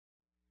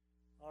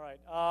right.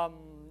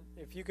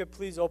 If you could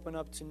please open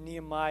up to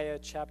Nehemiah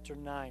chapter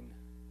 9.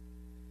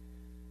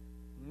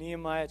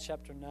 Nehemiah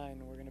chapter 9.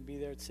 We're going to be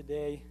there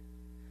today.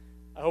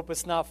 I hope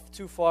it's not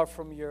too far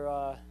from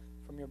your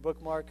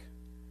bookmark.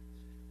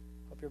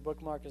 Hope your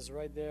bookmark is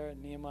right there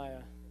in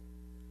Nehemiah.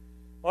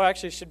 Or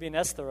actually, it should be in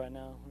Esther right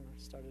now. We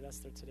started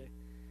Esther today.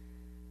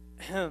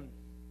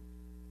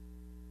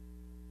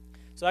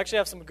 So I actually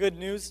have some good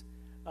news.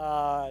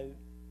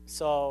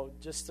 So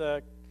just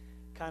to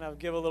kind of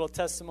give a little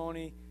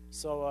testimony.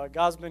 So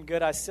God's been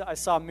good. I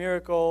saw a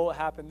miracle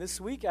happen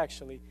this week,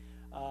 actually.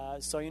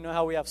 So you know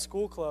how we have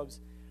school clubs?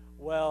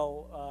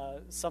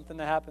 Well, something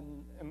that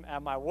happened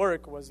at my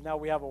work was now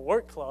we have a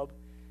work club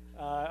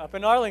up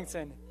in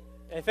Arlington.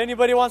 If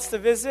anybody wants to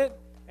visit,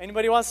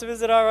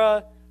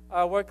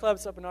 our work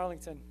clubs up in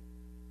Arlington?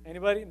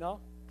 Anybody?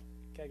 No?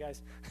 Okay,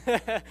 guys.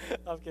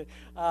 I'm kidding.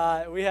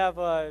 We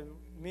have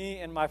me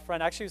and my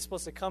friend. Actually, he was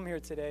supposed to come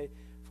here today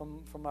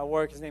from my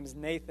work. His name is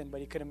Nathan, but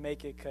he couldn't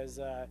make it because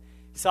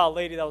he saw a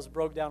lady that was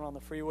broke down on the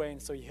freeway,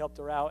 and so he helped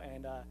her out.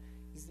 And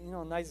he's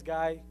a nice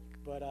guy,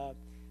 but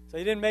so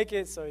he didn't make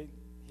it. So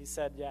he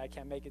said, "Yeah, I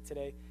can't make it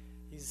today."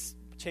 He's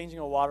changing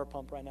a water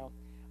pump right now,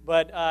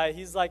 but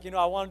he's like,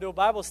 I want to do a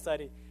Bible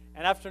study.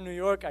 And after New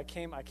York, I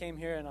came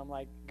here, and I'm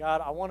like,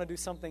 God, I want to do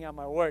something at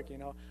my work.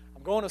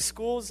 I'm going to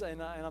schools, and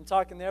I'm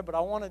talking there, but I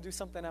want to do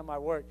something at my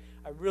work.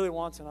 I really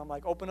want to. And I'm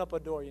like, open up a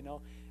door,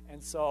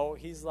 And so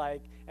he's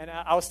like, and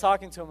I was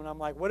talking to him, and I'm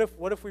like, what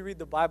if we read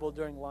the Bible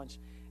during lunch?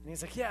 And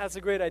he's like, yeah, that's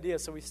a great idea.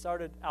 So we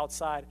started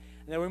outside,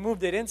 and then we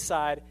moved it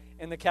inside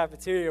in the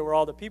cafeteria where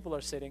all the people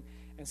are sitting.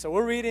 And so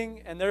we're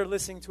reading, and they're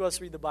listening to us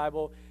read the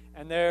Bible,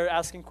 and they're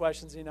asking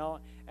questions,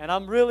 And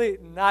I'm really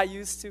not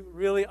used to,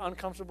 really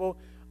uncomfortable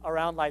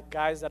around like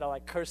guys that are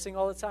like cursing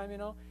all the time,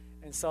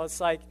 And so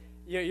it's like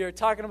you're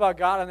talking about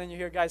God, and then you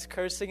hear guys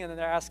cursing, and then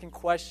they're asking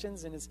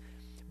questions, and it's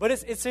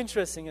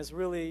interesting.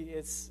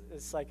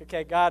 It's like,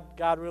 okay,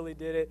 God really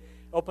did it.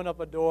 Open up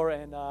a door,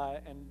 and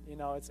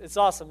it's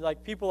awesome.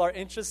 Like people are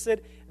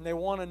interested and they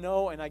want to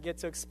know, and I get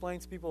to explain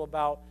to people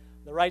about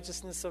the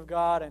righteousness of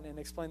God and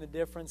explain the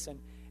difference, and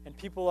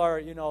people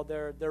are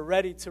they're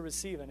ready to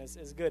receive, and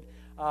it's good.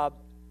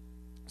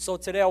 So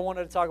today I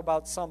wanted to talk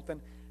about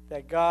something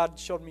that God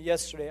showed me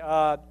yesterday.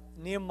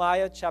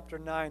 Nehemiah chapter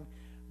 9,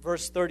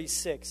 verse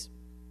 36.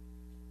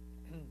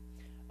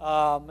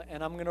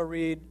 And I'm going to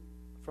read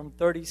from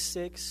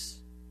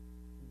 36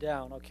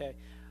 down, okay?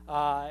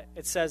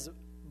 It says,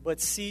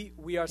 "But see,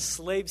 we are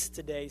slaves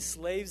today,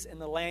 slaves in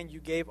the land you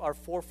gave our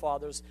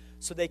forefathers,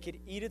 so they could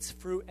eat its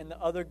fruit and the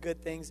other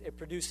good things it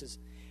produces.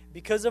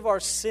 Because of our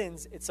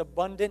sins, its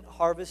abundant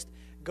harvest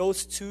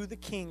goes to the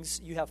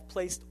kings you have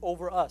placed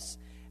over us.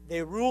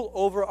 They rule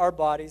over our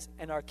bodies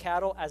and our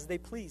cattle as they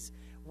please.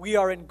 We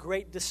are in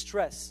great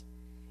distress.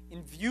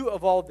 In view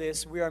of all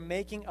this, we are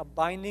making a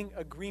binding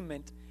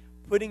agreement,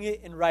 putting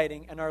it in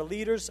writing, and our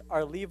leaders,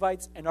 our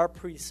Levites, and our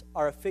priests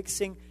are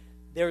affixing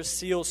their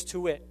seals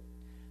to it."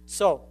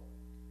 So,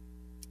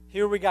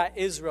 here we got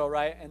Israel,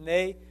 right? And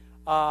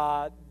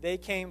they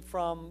came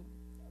from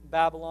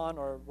Babylon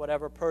or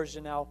whatever,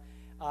 Persia now,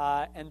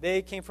 and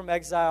they came from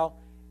exile,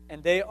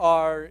 and they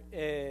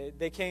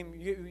came.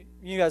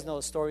 You guys know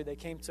the story. They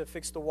came to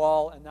fix the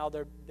wall, and now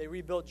they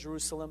rebuilt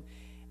Jerusalem,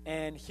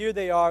 and here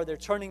they are. They're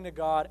turning to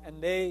God,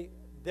 and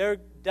they're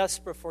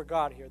desperate for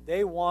God here.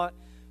 They want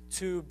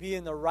to be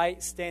in the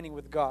right standing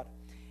with God,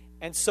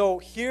 and so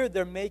here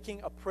they're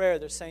making a prayer.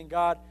 They're saying,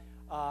 God,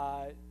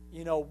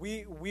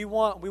 we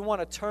want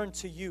to turn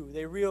to you.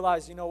 They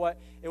realize, what?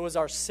 It was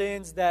our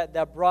sins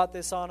that brought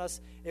this on us.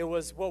 It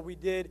was what we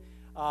did.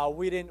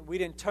 We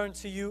didn't turn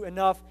to you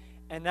enough,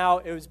 and now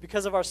it was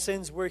because of our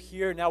sins we're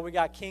here. Now we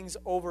got kings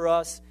over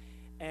us,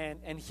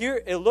 and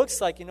here it looks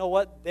like,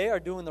 what? They are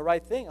doing the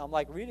right thing. I'm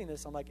like reading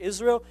this. I'm like,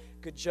 Israel,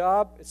 good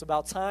job. It's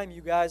about time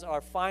you guys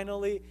are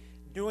finally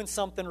doing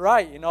something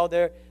right.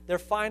 They're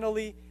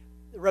finally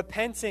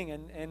repenting,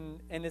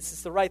 and it's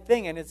just the right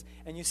thing,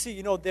 and you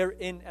see, they're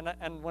in,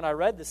 and when I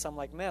read this, I'm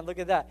like, man, look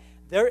at that.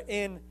 They're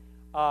in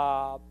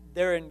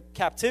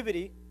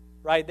captivity,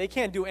 right? They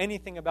can't do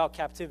anything about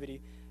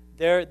captivity.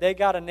 They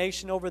got a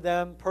nation over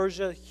them,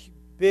 Persia,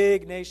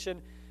 big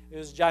nation. It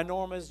was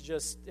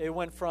ginormous. It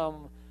went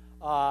from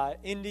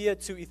India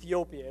to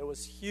Ethiopia. It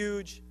was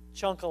huge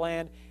chunk of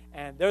land,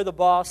 and they're the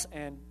boss,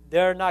 and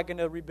they're not going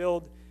to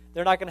rebuild.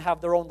 They're not going to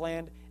have their own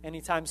land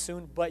anytime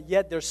soon. But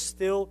yet they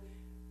still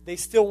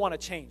want to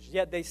change.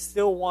 Yet they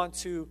still want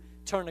to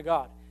turn to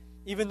God,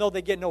 even though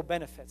they get no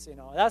benefits.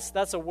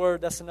 That's a word.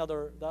 That's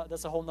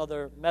a whole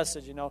nother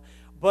message.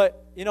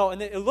 But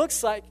and it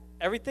looks like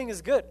everything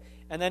is good.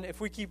 And then if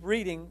we keep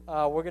reading,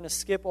 we're going to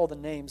skip all the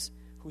names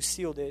who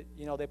sealed it.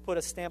 They put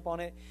a stamp on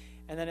it.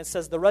 And then it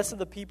says the rest of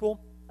the people,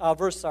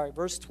 verse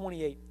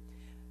 28,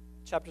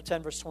 chapter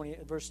 10, verse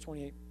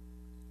 28.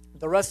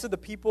 The rest of the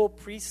people,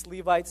 priests,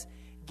 Levites,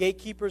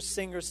 gatekeepers,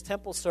 singers,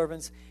 temple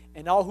servants,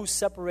 and all who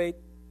separated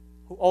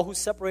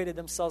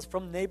themselves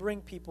from neighboring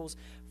peoples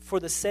for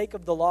the sake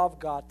of the law of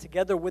God,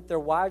 together with their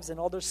wives and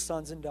all their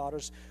sons and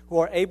daughters who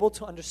are able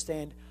to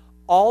understand.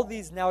 All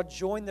these now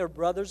join their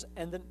brothers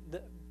and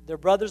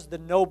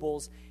the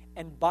nobles,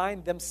 and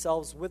bind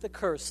themselves with a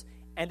curse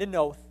and an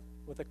oath,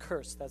 with a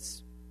curse.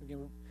 We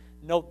can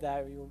note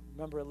that, you'll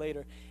remember it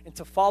later. And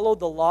to follow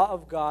the law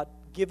of God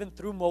given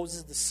through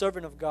Moses, the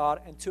servant of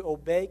God, and to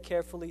obey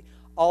carefully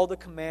all the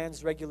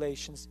commands,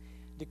 regulations,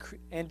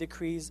 and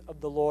decrees of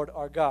the Lord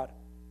our God.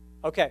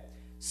 Okay,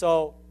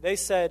 so they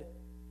said,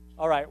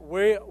 all right,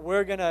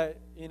 we're going to,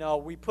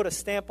 we put a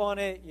stamp on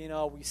it,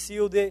 we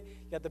sealed it.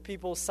 You got the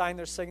people sign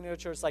their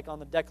signature. It's like on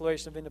the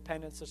Declaration of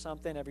Independence or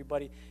something.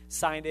 Everybody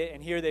signed it,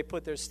 and here they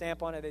put their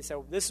stamp on it. They said,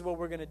 well, this is what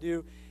we're going to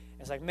do.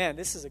 It's like, man,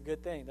 this is a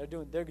good thing.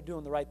 They're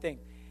doing the right thing.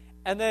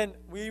 And then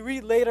we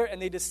read later,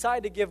 and they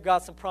decide to give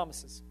God some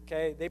promises.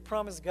 Okay, they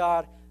promised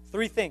God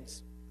 3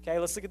 things. Okay,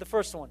 let's look at the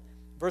first one.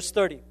 Verse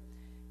 30.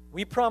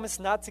 We promise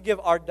not to give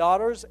our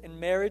daughters in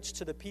marriage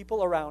to the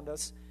people around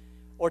us,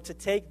 or to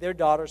take their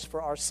daughters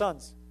for our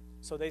sons.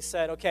 So they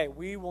said, okay,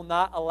 we will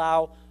not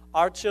allow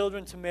our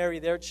children to marry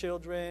their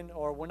children,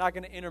 or we're not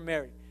going to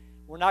intermarry.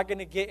 We're not going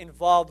to get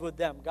involved with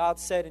them. God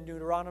said in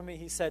Deuteronomy,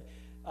 he said,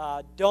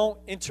 don't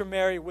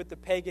intermarry with the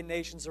pagan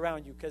nations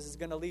around you, because it's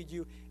going to lead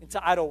you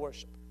into idol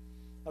worship.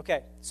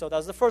 Okay, so that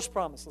was the first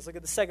promise. Let's look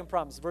at the second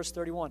promise, verse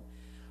 31.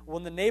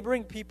 When the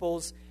neighboring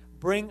peoples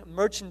bring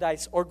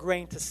merchandise or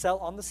grain to sell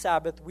on the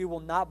Sabbath, we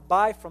will not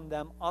buy from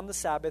them on the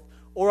Sabbath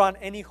or on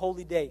any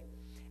holy day.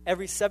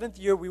 Every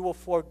 7th year we will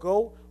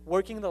forego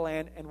working the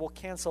land and will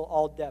cancel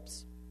all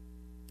debts.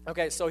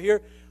 Okay, so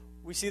here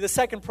we see the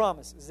second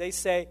promise. Is they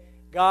say,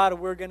 God,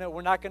 we're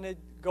not gonna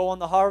go on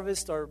the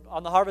harvest, or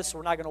on the harvest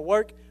we're not gonna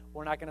work,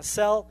 we're not gonna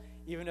sell,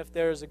 even if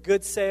there's a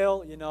good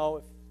sale,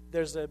 if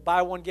there's a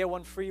buy one get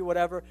one free,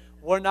 whatever,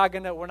 we're not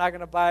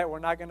gonna buy it, we're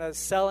not gonna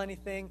sell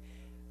anything.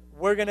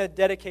 We're gonna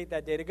dedicate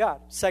that day to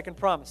God. Second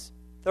promise.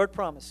 Third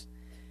promise.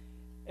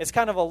 It's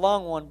kind of a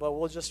long one, but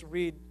we'll just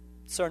read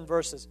certain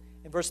verses.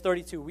 In verse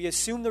 32, we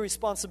assume the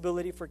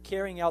responsibility for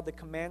carrying out the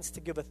commands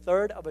to give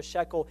 1/3 of a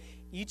shekel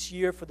each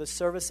year for the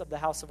service of the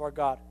house of our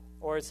God,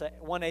 or it's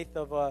 1/8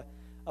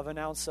 of an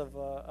ounce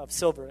of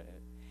silver.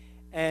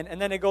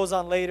 And then it goes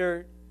on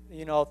later,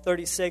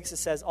 36. It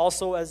says,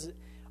 also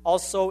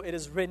it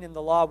is written in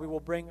the law, we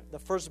will bring the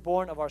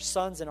firstborn of our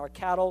sons and our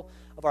cattle,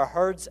 of our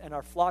herds and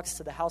our flocks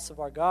to the house of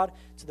our God,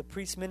 to the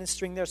priest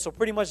ministering there. So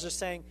pretty much they're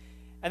saying,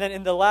 and then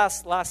in the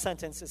last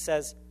sentence it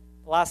says,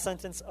 last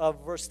sentence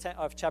of verse 10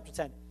 of chapter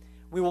 10.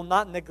 We will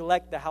not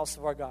neglect the house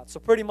of our God. So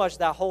pretty much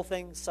that whole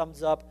thing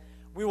sums up,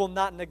 we will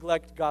not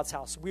neglect God's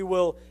house. We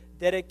will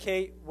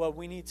dedicate what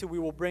we need to. We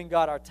will bring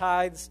God our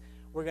tithes.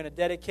 We're going to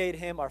dedicate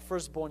him our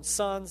firstborn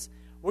sons.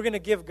 We're going to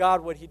give God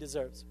what he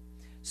deserves.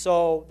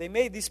 So they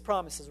made these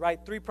promises, right?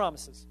 3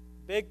 promises.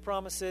 Big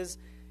promises.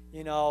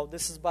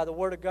 This is by the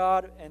word of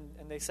God.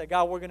 And they said,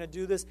 God, we're going to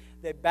do this.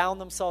 They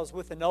bound themselves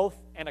with an oath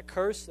and a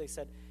curse. They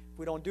said, if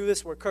we don't do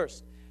this, we're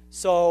cursed.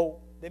 So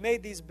they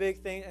made these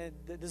big things,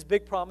 this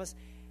big promise.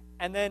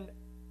 And then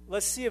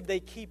let's see if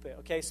they keep it.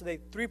 Okay, so they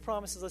 3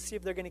 promises. Let's see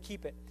if they're going to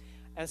keep it.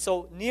 And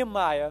so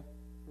Nehemiah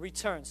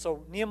returns.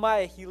 So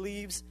Nehemiah, he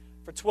leaves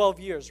for 12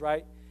 years,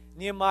 right?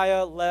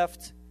 Nehemiah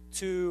left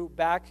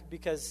back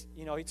because,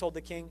 he told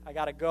the king, I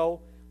got to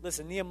go.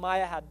 Listen,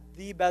 Nehemiah had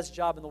the best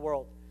job in the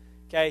world.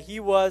 Okay, he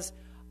was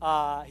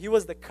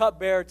the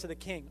cupbearer to the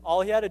king.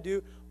 All he had to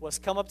do was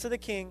come up to the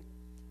king,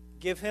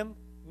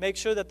 make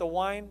sure that the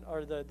wine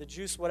or the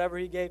juice, whatever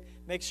he gave,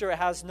 make sure it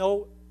has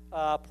no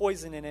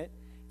poison in it.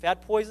 If it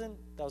had poison,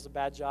 that was a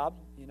bad job.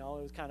 It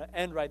was kind of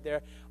end right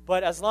there.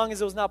 But as long as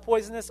it was not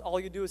poisonous, all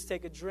you do is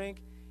take a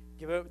drink,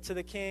 give it to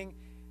the king.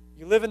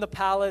 You live in the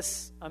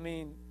palace. I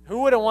mean,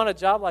 who wouldn't want a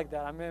job like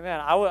that? I mean, man,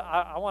 I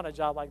want a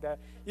job like that.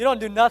 You don't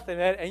do nothing,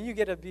 man, and you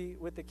get to be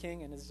with the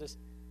king, and it's just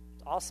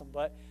awesome.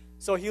 But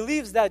so he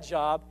leaves that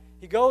job.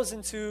 He goes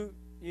into,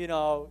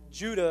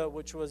 Judah,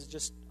 which was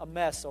just a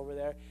mess over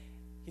there.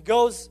 He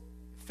goes,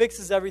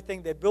 fixes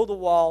everything. They build a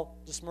wall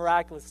just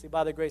miraculously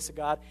by the grace of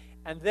God.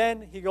 And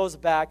then he goes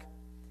back.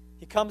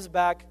 He comes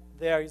back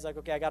there. He's like,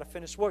 okay, I got to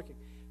finish working.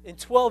 In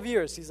 12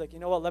 years, he's like, you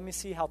know what? Let me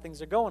see how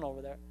things are going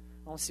over there.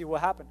 I want to see what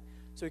happened.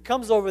 So he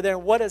comes over there,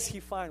 and what does he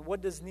find?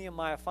 What does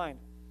Nehemiah find?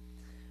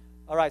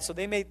 All right, so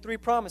they made 3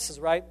 promises,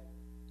 right?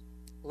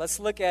 Let's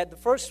look at the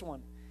first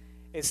one.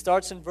 It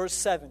starts in verse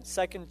 7,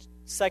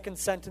 second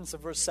sentence of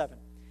verse 7.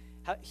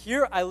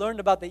 Here I learned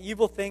about the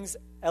evil things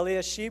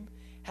Eliashib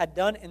had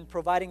done in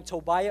providing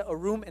Tobiah a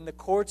room in the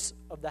courts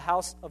of the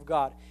house of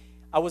God.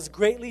 I was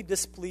greatly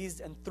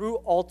displeased and threw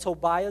all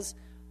Tobiah's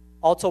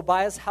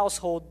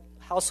household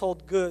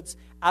goods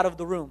out of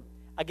the room.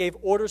 I gave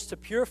orders to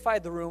purify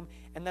the room,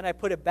 and then I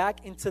put it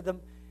back into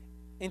them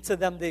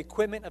the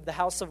equipment of the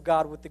house of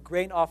God with the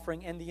grain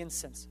offering and the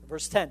incense.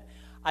 Verse 10.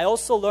 I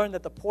also learned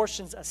that the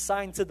portions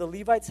assigned to the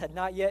Levites had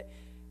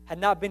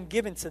not been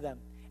given to them,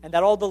 and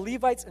that all the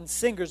Levites and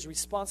singers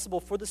responsible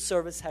for the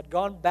service had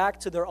gone back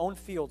to their own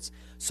fields.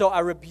 So I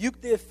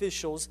rebuked the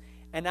officials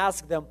and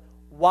asked them,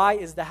 why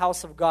is the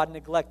house of God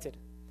neglected?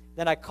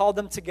 Then I called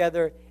them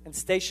together and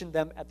stationed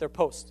them at their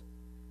post.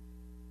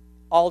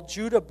 All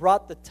Judah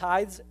brought the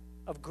tithes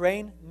of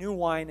grain, new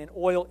wine, and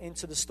oil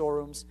into the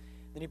storerooms.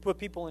 Then he put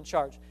people in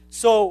charge.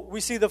 So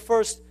we see the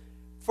first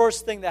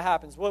first thing that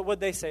happens? What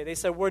they say? They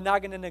said, we're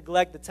not going to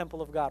neglect the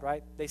temple of God,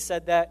 right? They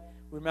said that.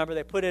 Remember,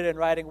 they put it in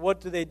writing.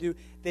 What do?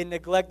 They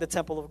neglect the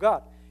temple of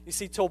God. You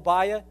see,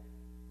 Tobiah.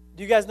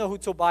 Do you guys know who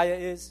Tobiah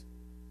is?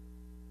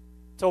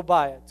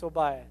 Tobiah.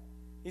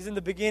 He's in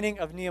the beginning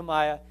of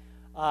Nehemiah.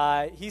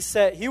 He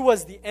said he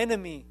was the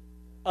enemy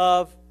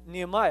of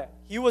Nehemiah.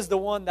 He was the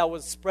one that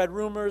was spread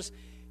rumors.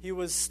 He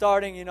was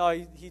starting,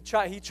 he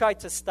tried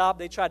to stop.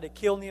 They tried to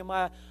kill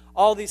Nehemiah.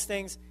 All these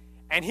things.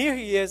 And here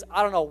he is.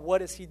 I don't know,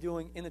 what is he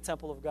doing in the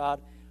temple of God?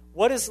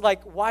 Why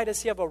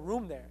does he have a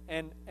room there?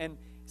 And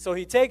so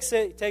he takes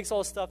all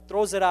the stuff,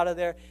 throws it out of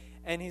there,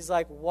 and he's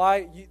like,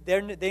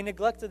 they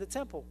neglected the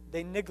temple.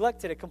 They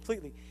neglected it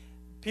completely.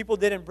 People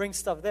didn't bring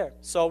stuff there.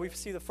 So we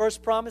see the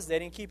first promise, they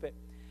didn't keep it.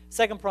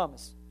 Second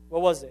promise,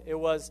 what was it? It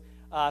was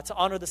to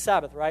honor the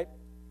Sabbath, right?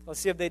 Let's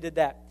see if they did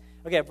that.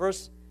 Okay,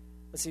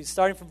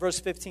 starting from verse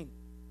 15.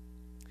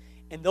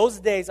 In those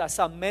days, I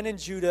saw men in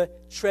Judah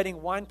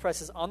treading wine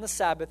presses on the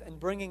Sabbath and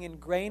bringing in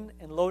grain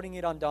and loading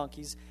it on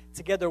donkeys,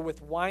 together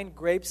with wine,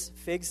 grapes,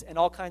 figs, and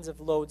all kinds of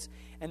loads.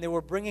 And they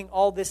were bringing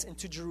all this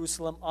into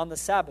Jerusalem on the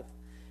Sabbath.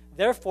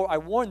 Therefore, I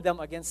warned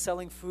them against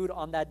selling food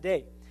on that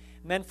day.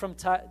 Men from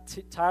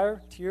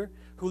Tyre,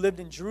 who lived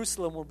in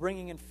Jerusalem, were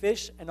bringing in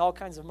fish and all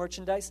kinds of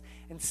merchandise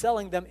and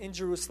selling them in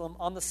Jerusalem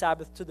on the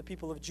Sabbath to the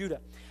people of Judah.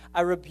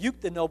 I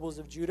rebuked the nobles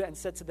of Judah and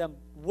said to them,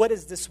 what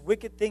is this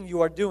wicked thing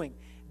you are doing,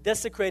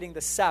 desecrating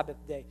the Sabbath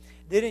day?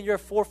 Didn't your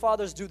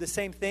forefathers do the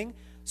same thing,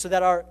 so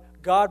that our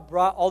God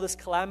brought all this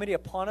calamity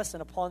upon us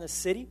and upon this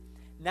city?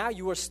 Now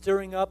you are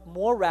stirring up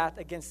more wrath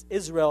against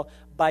Israel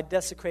by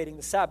desecrating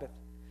the Sabbath.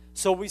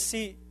 So we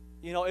see,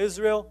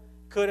 Israel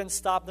couldn't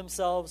stop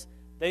themselves.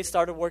 They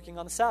started working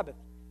on the Sabbath.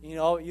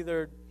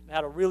 Either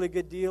had a really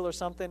good deal or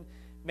something.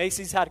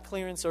 Macy's had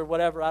clearance or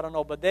whatever, I don't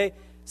know. But they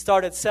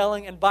started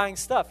selling and buying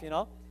stuff, And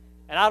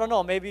I don't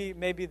know, maybe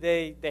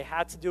they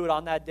had to do it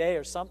on that day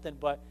or something,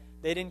 but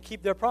they didn't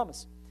keep their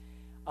promise.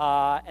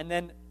 And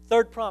then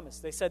third promise,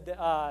 they said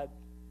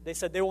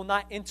they will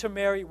not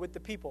intermarry with the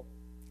people.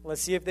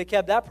 Let's see if they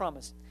kept that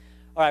promise.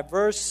 All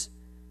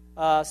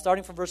right,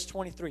 starting from verse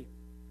 23.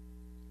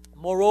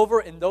 Moreover,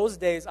 in those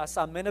days I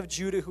saw men of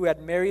Judah who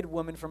had married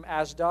women from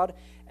Ashdod,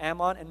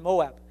 Ammon, and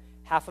Moab.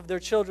 Half of their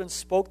children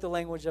spoke the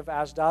language of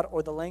Ashdod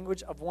or the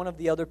language of one of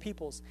the other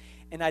peoples,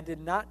 and did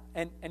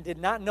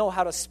not know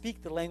how to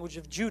speak the language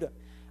of Judah.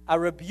 I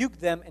rebuked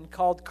them and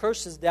called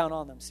curses down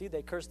on them. See,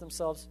 they cursed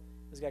themselves.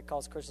 This guy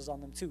calls curses on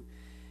them too.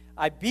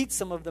 I beat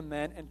some of the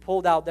men and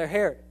pulled out their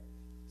hair.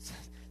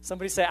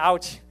 Somebody say,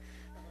 ouch.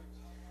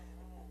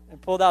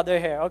 And pulled out their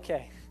hair.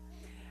 Okay.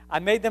 I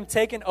made them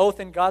take an oath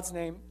in God's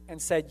name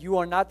and said, you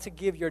are not to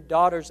give your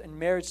daughters in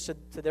marriage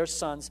to their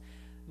sons,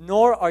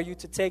 nor are you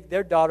to take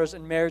their daughters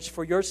in marriage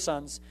for your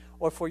sons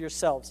or for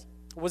yourselves.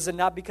 Was it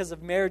not because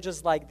of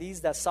marriages like these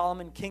that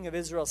Solomon, king of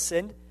Israel,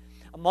 sinned?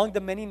 Among the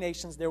many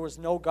nations there was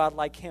no God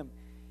like him.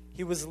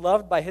 He was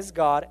loved by his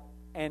God,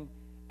 and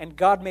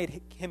God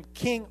made him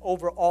king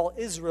over all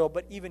Israel,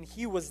 but even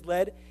he was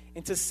led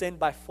into sin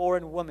by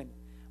foreign women.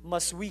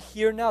 Must we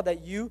hear now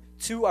that you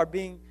too are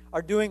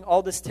doing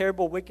all this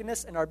terrible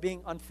wickedness and are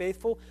being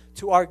unfaithful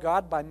to our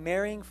God by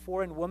marrying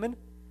foreign women?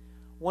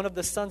 One of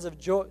the sons of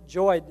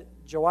Joiada,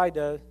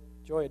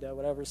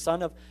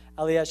 son of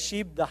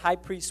Eliashib, the high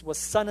priest, was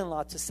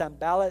son-in-law to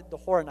Sanballat the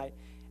Horonite,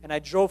 and I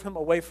drove him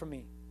away from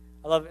me.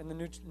 I love it in the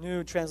New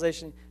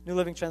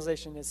Living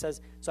Translation. It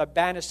says, so I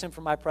banished him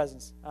from my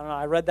presence. I don't know.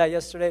 I read that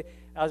yesterday.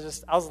 I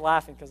was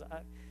laughing because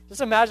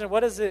just imagine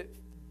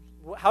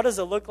how does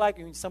it look like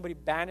when somebody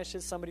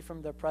banishes somebody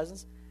from their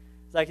presence?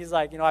 It's like he's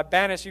like, I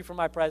banished you from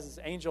my presence.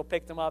 Angel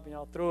picked him up,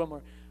 threw him,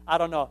 or I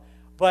don't know.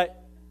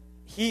 But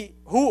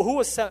who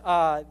was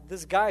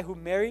this guy who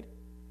married?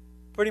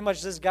 Pretty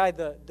much this guy,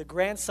 the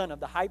grandson of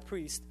the high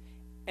priest,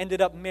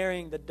 ended up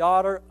marrying the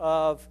daughter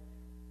of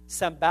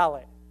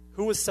Sanballat.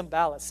 Who was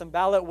Sanballat?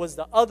 Sanballat was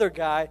the other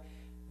guy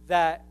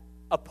that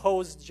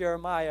opposed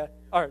Nehemiah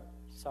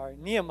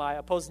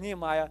opposed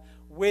Nehemiah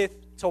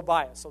with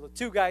Tobiah. So the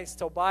two guys,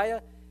 Tobiah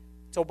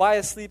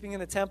sleeping in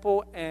the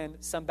temple, and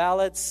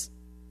Sanballat's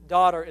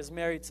daughter is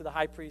married to the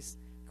high priest's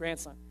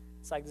grandson.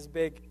 It's like this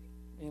big,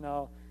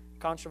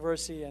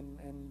 controversy,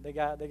 and they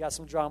got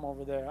some drama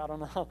over there. I don't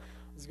know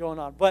what's going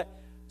on. But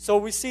so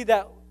we see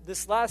that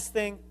this last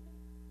thing,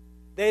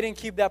 they didn't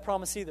keep that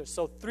promise either.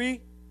 So 3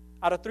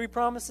 out of 3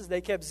 promises, they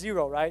kept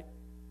 0, right?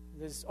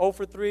 There's 0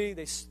 for 3,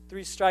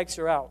 3 strikes,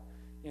 you're out.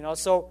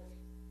 So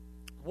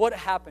what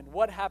happened?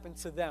 What happened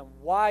to them?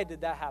 Why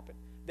did that happen?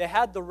 They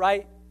had the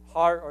right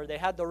heart, or they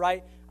had the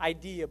right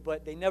idea,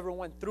 but they never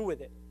went through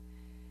with it.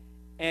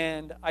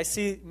 And I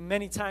see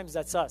many times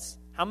that's us.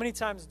 How many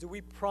times do we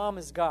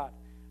promise God,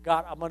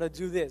 I'm going to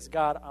do this.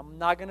 God, I'm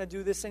not going to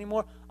do this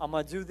anymore. I'm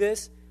going to do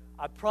this.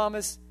 I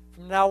promise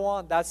from now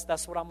on, that's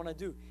what I'm going to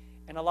do.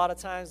 And a lot of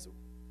times,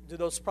 do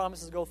those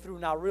promises go through?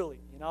 Not really.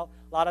 A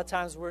lot of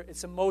times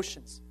it's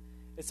emotions.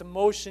 It's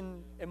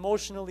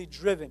emotionally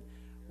driven.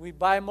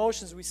 By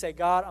emotions, we say,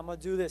 God, I'm going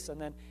to do this.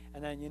 And then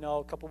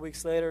a couple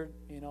weeks later,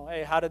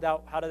 hey, how did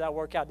that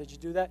work out? Did you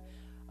do that?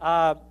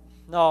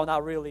 No,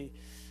 not really.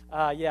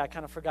 Yeah, I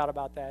kind of forgot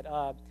about that.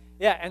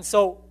 Yeah, and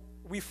so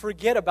we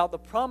forget about the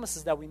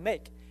promises that we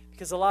make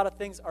because a lot of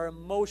things are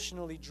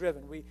emotionally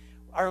driven.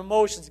 Our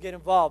emotions get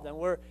involved, and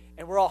we're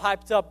all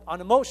hyped up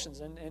on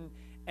emotions,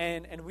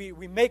 and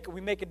we make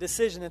a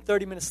decision, and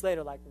 30 minutes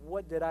later, like,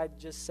 what did I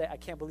just say? I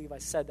can't believe I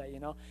said that,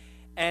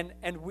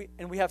 and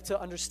we have to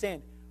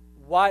understand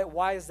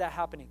why is that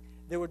happening?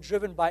 They were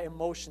driven by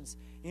emotions.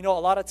 A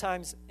lot of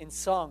times in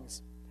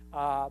songs,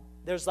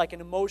 there's like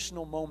an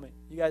emotional moment.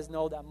 You guys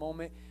know that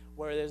moment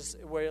where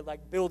it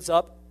like builds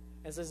up.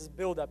 As this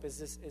build up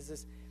is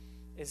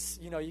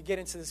you get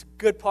into this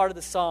good part of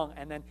the song,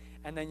 and then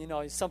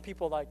some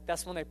people, like,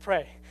 that's when they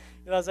pray.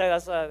 You know what I'm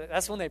saying?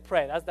 That's when they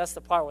pray. That's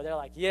the part where they're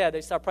like, yeah,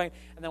 they start praying,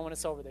 and then when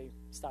it's over, they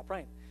stop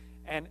praying.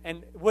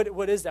 And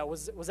what is that?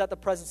 Was that the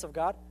presence of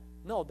God?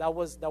 No, that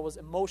was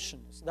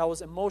emotions. That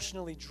was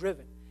emotionally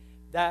driven.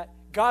 That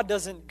God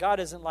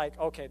isn't like,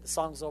 okay, the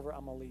song's over,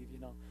 I'm gonna leave.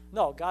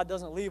 No, God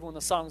doesn't leave when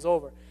the song's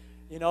over.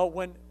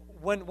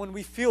 When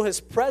we feel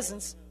His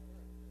presence,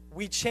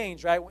 we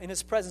change, right? In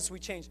His presence, we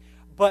change.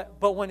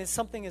 But when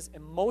something is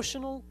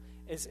emotional,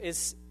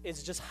 is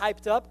just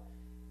hyped up,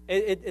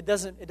 it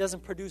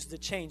doesn't produce the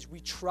change. We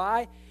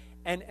try,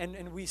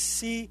 and we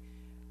see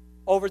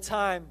over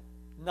time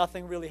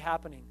nothing really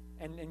happening,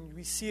 and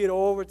we see it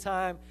over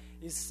time.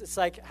 It's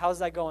like, how's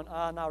that going?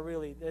 Not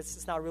really.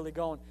 It's not really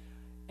going,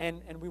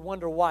 and we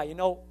wonder why.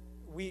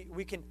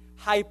 We can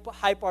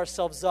hype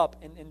ourselves up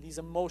in these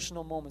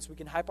emotional moments. We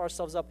can hype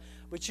ourselves up,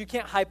 but you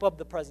can't hype up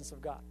the presence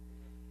of God.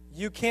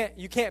 You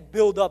can't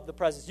build up the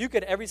presence. You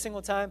could every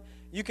single time.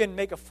 You can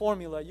make a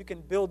formula. You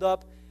can build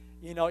up.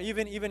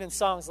 Even in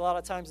songs, a lot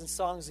of times in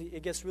songs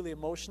it gets really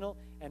emotional,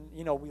 and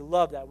we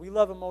love that. We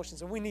love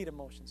emotions, and we need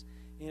emotions.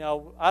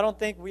 I don't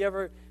think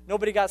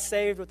nobody got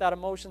saved without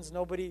emotions.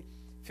 Nobody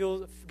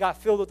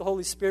got filled with the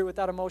Holy Spirit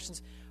without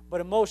emotions.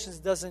 But emotions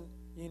doesn't.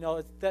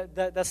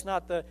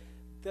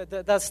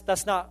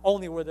 That's not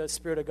only where the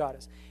Spirit of God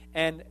is.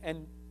 And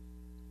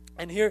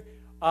here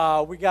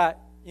we got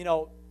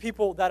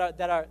people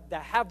that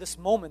have this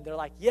moment. They're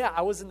like, yeah,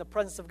 I was in the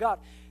presence of God.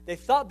 They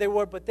thought they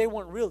were, but they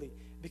weren't really,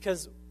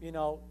 because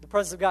the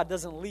presence of God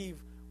doesn't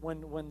leave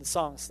when the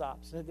song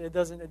stops. It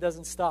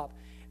doesn't stop.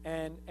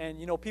 And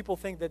people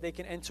think that they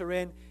can enter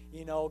in,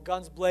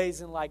 guns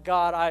blazing, like,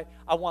 God,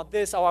 I want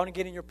this. I want to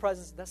get in your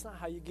presence. That's not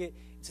how you get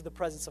into the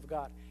presence of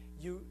God.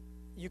 You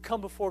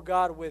come before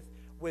God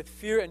with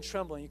fear and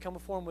trembling. You come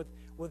before Him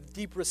with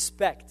deep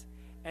respect.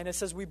 And it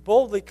says we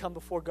boldly come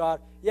before God.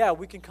 Yeah,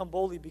 we can come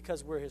boldly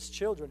because we're His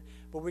children,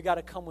 but we got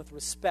to come with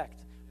respect.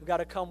 We got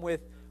to come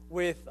with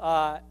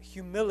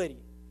humility.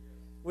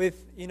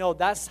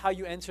 That's how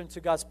you enter into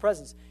God's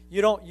presence.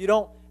 You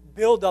don't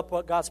build up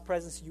God's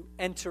presence. You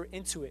enter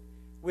into it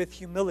with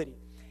humility.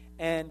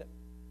 And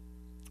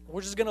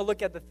we're just going to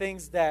look at the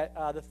things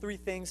the three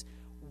things.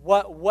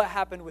 What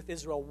happened with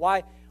Israel?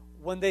 Why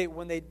when they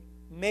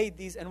made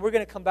these? And we're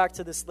going to come back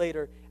to this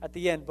later at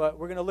the end. But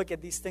we're going to look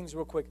at these things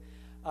real quick.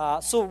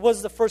 So what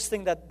was the first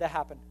thing that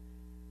happened?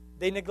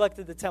 They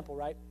neglected the temple,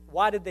 right?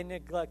 Why did they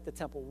neglect the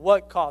temple?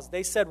 What caused?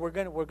 They said we're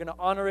gonna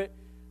honor it.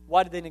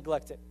 Why did they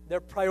neglect it? Their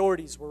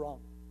priorities were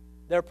wrong.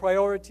 Their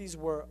priorities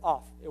were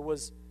off. It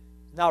was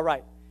not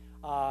right.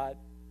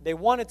 They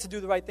wanted to do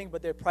the right thing,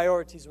 but their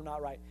priorities were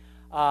not right.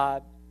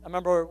 I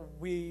remember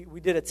we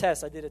did a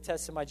test. I did a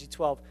test in my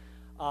G12,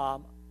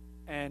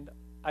 and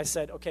I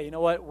said, okay, you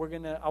know what?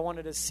 I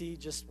wanted to see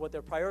just what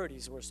their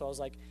priorities were. So I was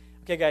like,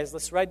 okay, guys,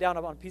 let's write down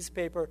on a piece of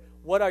paper,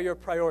 what are your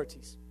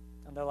priorities?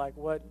 And they're like,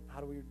 what? How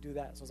do we do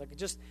that? So I was like,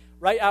 just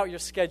write out your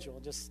schedule.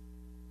 Just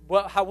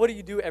what do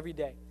you do every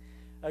day?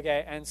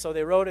 Okay, and so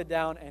they wrote it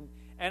down.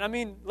 And I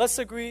mean, let's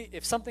agree,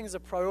 if something is a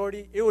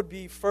priority, it would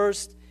be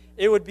first.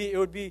 It would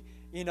be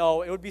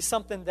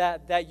something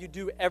that you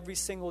do every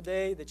single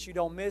day that you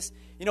don't miss.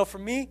 For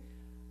me,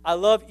 I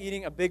love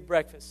eating a big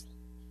breakfast.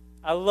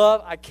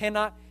 I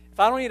cannot. If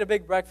I don't eat a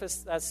big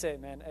breakfast, that's it,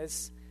 man.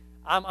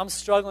 I'm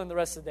struggling the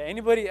rest of the day.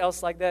 Anybody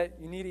else like that?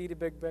 You need to eat a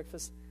big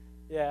breakfast?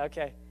 Yeah,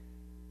 okay.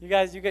 You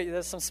guys,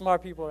 there's some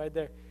smart people right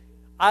there.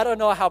 I don't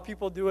know how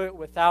people do it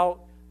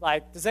without,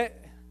 I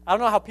don't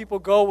know how people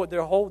go with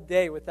their whole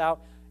day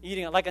without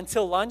eating, like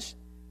until lunch.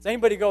 Does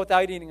anybody go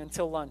without eating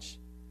until lunch?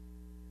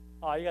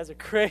 Oh, you guys are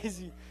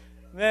crazy.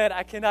 Man,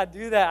 I cannot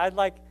do that. I'd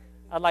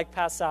like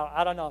pass out.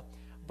 I don't know.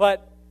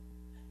 But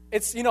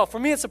it's, for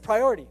me, it's a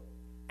priority.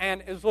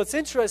 And what's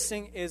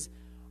interesting is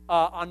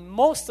on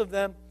most of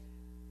them,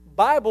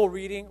 Bible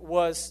reading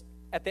was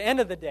at the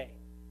end of the day.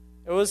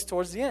 It was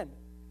towards the end.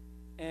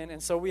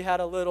 And so we had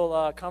a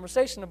little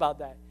conversation about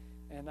that.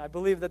 And I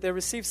believe that they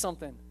received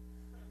something.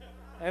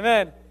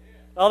 Amen.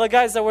 All the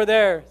guys that were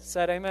there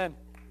said amen.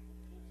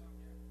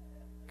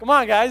 Come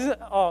on, guys.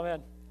 Oh,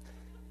 man.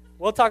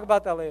 We'll talk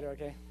about that later,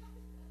 okay?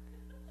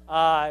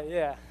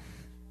 Yeah.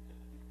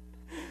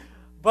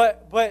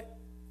 But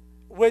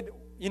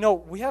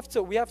we have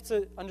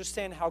to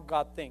understand how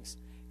God thinks.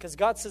 Because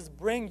God says,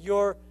 bring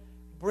your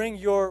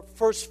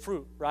first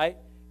fruit, right?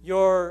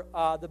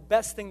 The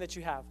best thing that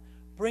you have.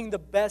 Bring the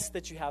best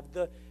that you have.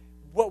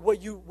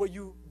 What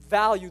you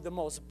value the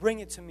most. Bring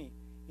it to me.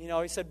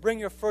 He said, bring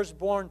your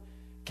firstborn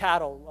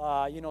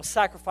cattle,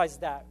 sacrifice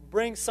that.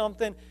 Bring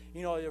something,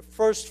 your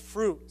first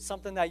fruit,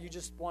 something that you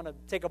just want to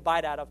take a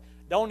bite out of.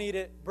 Don't eat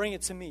it, bring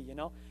it to me,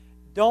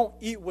 Don't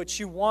eat what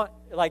you want,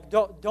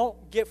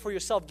 don't get for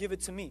yourself, give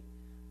it to me.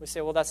 We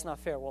say, well, that's not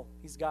fair. Well,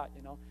 he's God,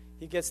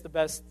 He gets the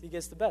best,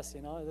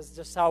 That's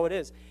just how it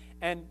is.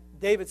 And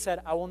David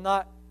said, I will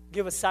not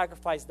give a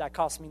sacrifice that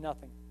costs me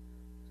nothing.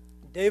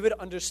 David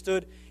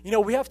understood,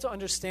 we have to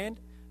understand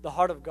the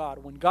heart of God.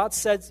 When God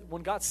says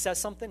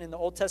something in the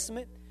Old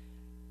Testament,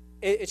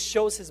 it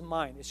shows his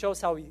mind. It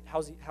shows how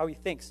he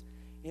thinks.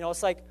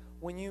 It's like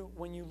when you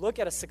look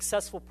at a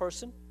successful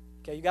person,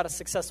 okay, you got a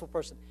successful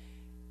person.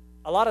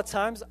 A lot of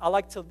times I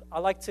like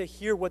to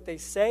hear what they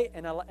say,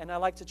 and I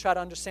like to try to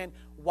understand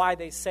why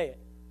they say it.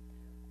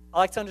 I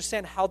like to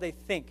understand how they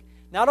think.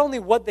 Not only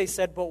what they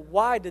said, but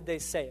why did they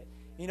say it?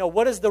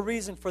 What is the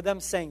reason for them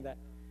saying that?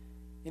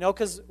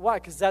 Because why?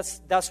 Because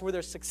that's where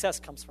their success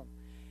comes from.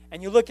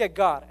 And you look at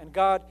God, and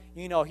God,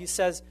 He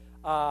says,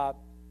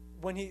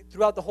 when He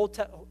throughout the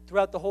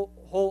whole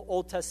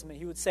Old Testament,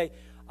 He would say,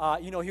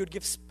 He would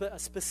give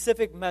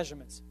specific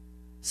measurements.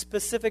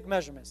 Specific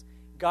measurements.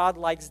 God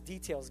likes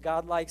details.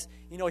 God likes,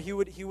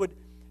 He would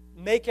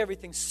make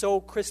everything so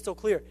crystal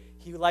clear.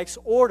 He likes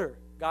order.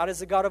 God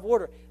is a God of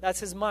order. That's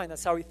His mind.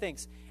 That's how He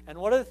thinks. And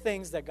one of the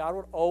things that God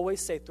would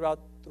always say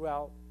throughout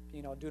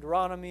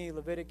Deuteronomy,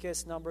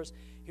 Leviticus, Numbers,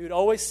 He would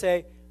always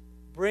say,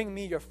 bring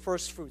me your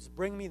first fruits.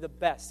 Bring me the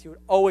best. He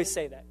would always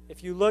say that.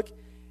 If you look,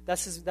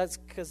 that's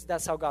because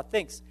that's how God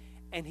thinks.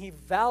 And He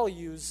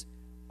values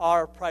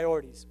our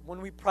priorities.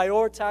 When we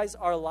prioritize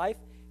our life,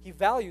 He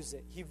values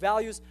it. He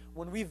values,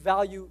 when we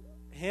value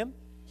Him,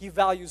 He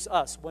values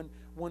us.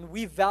 When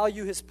we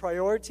value His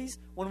priorities,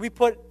 when we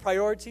put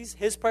priorities,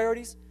 His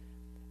priorities,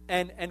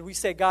 and we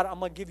say, God, I'm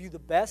going to give you the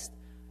best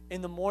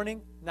in the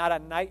morning, not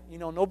at night.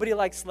 Nobody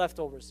likes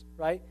leftovers,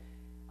 right?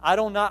 I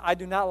do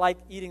not like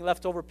eating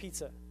leftover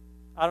pizza.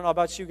 I don't know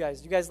about you guys.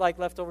 Do you guys like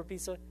leftover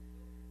pizza?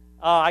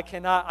 I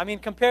cannot. I mean,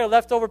 compare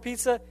leftover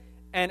pizza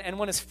and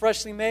when it's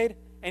freshly made.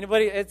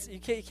 Anybody? You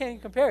can't even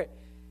compare it.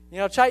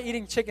 Try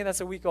eating chicken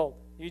that's a week old.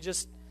 You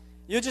just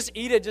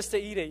eat it just to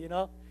eat it. You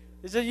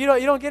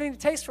don't get any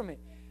taste from it.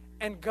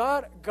 And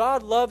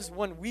God loves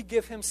when we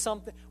give Him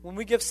something. When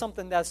we give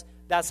something that's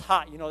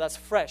hot. That's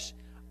fresh.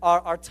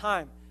 Our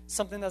time.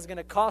 Something that's going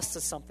to cost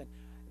us something.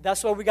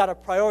 That's why we got to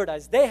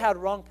prioritize. They had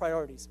wrong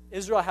priorities.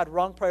 Israel had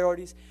wrong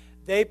priorities.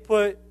 They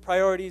put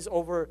priorities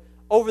over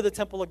the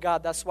temple of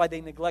God. That's why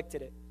they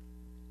neglected it.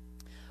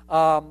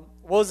 What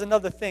was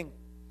another thing?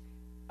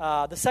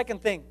 The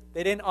second thing,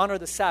 they didn't honor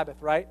the Sabbath,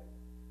 right?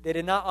 They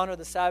did not honor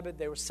the Sabbath.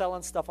 They were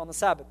selling stuff on the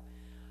Sabbath.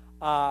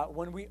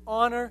 When we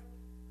honor,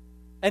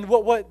 and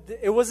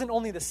it wasn't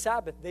only the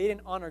Sabbath. They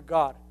didn't honor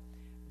God.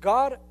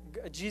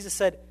 Jesus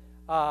said,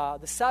 the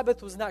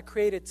Sabbath was not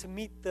created to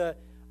meet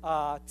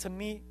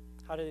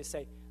how did they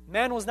say?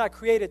 Man was not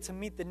created to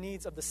meet the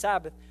needs of the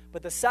Sabbath,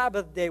 but the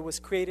Sabbath day was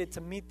created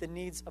to meet the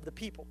needs of the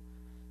people.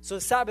 So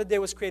the Sabbath day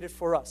was created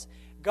for us.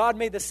 God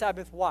made the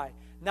Sabbath why?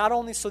 Not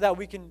only so that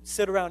we can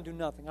sit around and do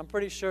nothing. I'm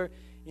pretty sure,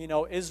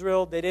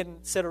 Israel, they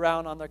didn't sit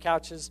around on their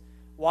couches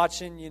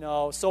watching,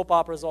 soap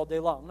operas all day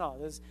long.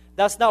 No,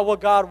 that's not what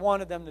God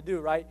wanted them to do,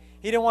 right?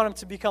 He didn't want them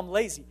to become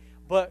lazy.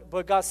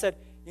 But God said,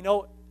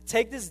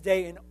 take this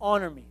day and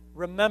honor me.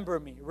 Remember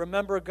me.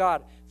 Remember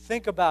God.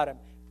 Think about Him.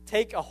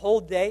 Take a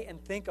whole day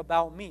and think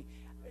about me.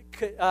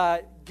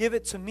 Give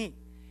it to me.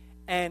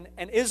 And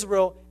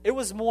Israel, it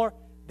was more,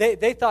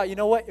 they thought,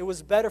 it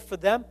was better for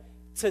them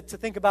to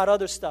think about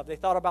other stuff. They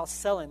thought about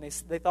selling.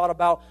 They thought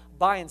about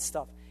buying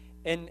stuff.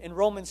 In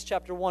Romans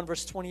chapter 1,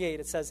 verse 28,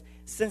 it says,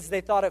 since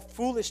they thought it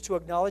foolish to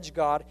acknowledge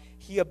God,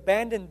 He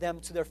abandoned them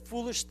to their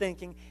foolish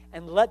thinking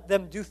and let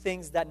them do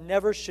things that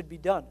never should be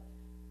done.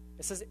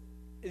 It says,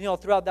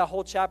 throughout that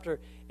whole chapter,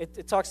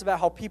 it talks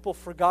about how people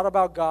forgot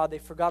about God.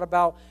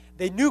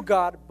 They knew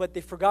God, but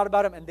they forgot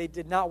about Him, and they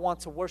did not want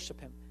to worship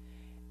Him.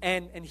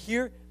 And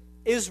here,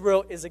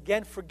 Israel is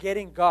again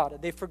forgetting God.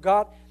 They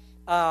forgot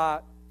I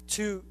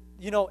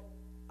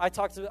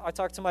talked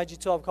to my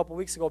G12 a couple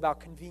weeks ago about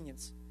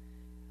convenience.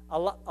 A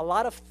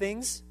lot of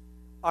things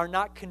are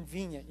not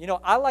convenient.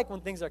 I like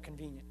when things are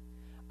convenient.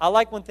 I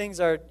like when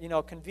things are,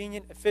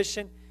 convenient,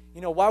 efficient.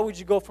 Why would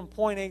you go from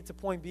point A to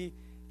point B,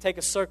 take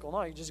a circle?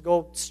 No, you just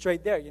go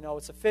straight there.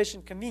 It's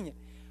efficient, convenient.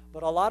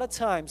 But a lot of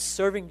times,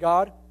 serving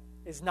God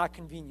is not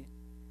convenient.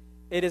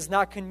 It is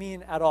not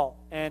convenient at all.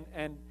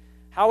 And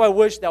how I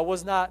wish that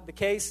was not the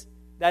case,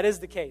 that is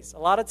the case. A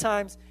lot of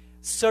times,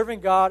 serving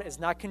God is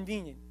not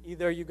convenient.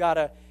 Either you got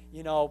to,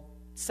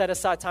 set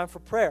aside time for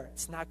prayer.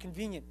 It's not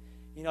convenient.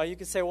 You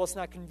can say, well, it's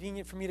not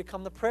convenient for me to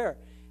come to prayer.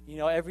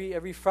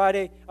 Every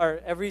Friday,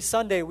 or every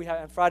Sunday, we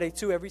have, and Friday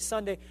too, every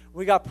Sunday,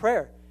 we got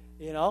prayer.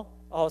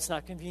 Oh, it's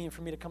not convenient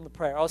for me to come to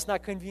prayer. Oh, it's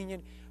not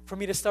convenient for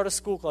me to start a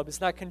school club.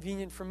 It's not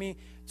convenient for me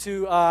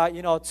to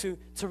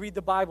read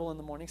the Bible in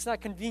the morning. It's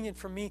not convenient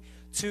for me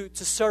to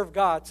serve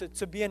God,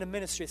 to be in a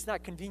ministry. It's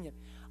not convenient.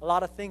 A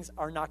lot of things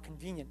are not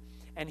convenient.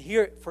 And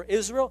here, for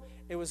Israel,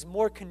 it was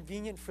more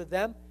convenient for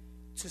them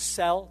to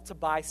sell, to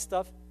buy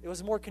stuff. It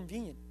was more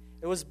convenient.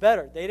 It was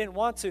better. They didn't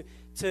want to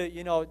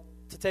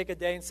take a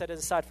day and set it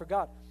aside for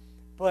God.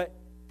 But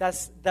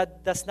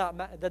that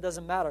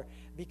doesn't matter,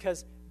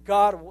 because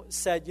God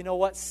said, you know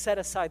what, set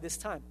aside this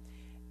time.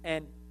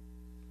 And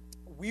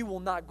we will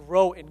not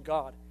grow in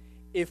God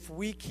if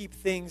we keep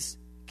things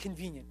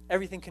convenient,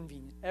 everything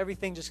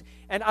just,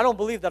 and I don't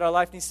believe that our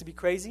life needs to be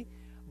crazy,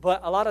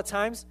 but a lot of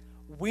times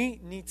we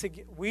need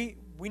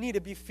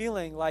to be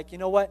feeling like, you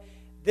know what,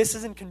 this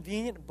isn't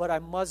convenient, but I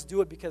must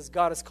do it because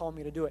God has called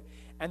me to do it.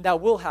 And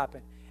that will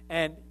happen.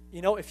 And,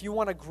 if you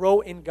want to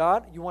grow in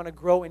God, you want to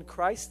grow in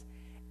Christ,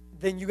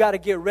 then you got to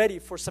get ready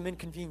for some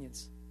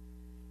inconvenience.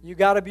 You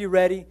got to be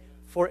ready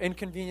for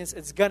inconvenience.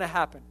 It's going to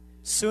happen.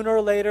 Sooner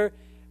or later,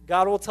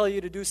 God will tell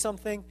you to do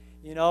something.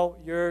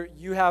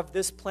 You have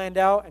this planned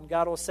out, and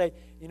God will say,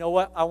 you know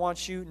what, I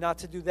want you not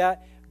to do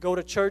that. Go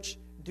to church,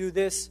 do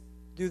this,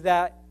 do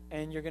that.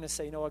 And you're going to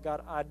say, you know what,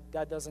 God,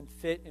 that doesn't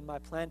fit in my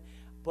plan.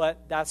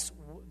 But that's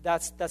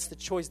the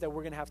choice that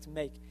we're going to have to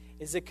make.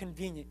 Is it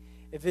convenient?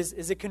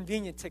 Is it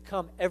convenient to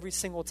come every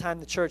single time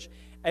to church,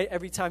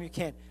 every time you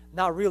can?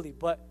 Not really,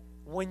 but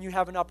when you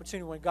have an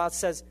opportunity, when God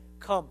says,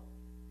 come,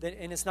 then,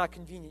 and it's not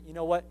convenient, you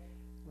know what?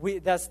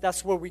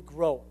 That's where we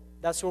grow.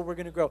 That's where we're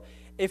going to grow.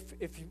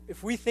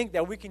 If we think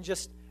that we can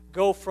just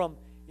go from,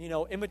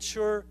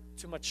 immature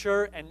to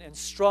mature and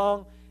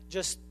strong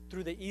just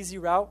through the easy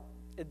route,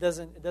 it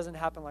doesn't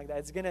happen like that.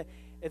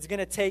 It's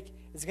gonna take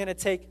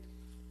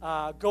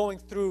going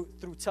through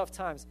tough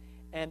times.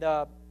 And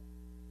the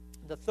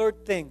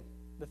third thing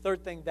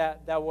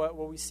that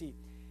what we see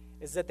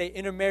is that they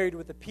intermarried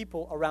with the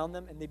people around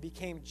them, and they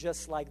became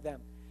just like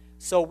them.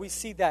 So we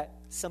see that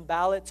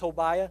Sanballat,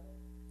 Tobiah,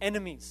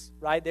 enemies,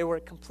 right? They were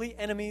complete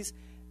enemies.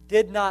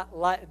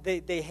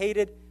 They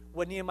hated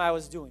what Nehemiah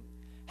was doing.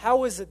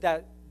 How is it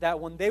that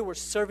when they were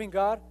serving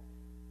God,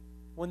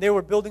 when they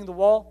were building the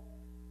wall,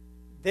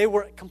 they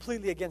were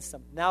completely against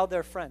them? Now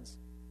they're friends.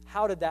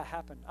 How did that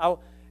happen? How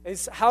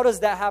does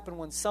that happen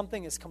when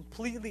something is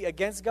completely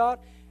against God,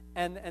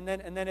 and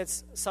then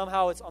it's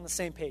somehow it's on the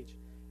same page?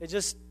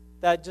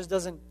 That just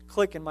doesn't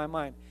click in my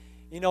mind.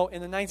 In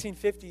the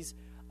 1950s,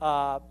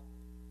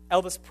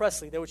 Elvis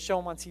Presley, they would show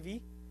him on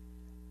TV,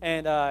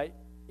 and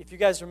if you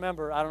guys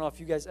remember, I don't know if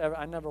you guys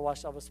I never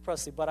watched Elvis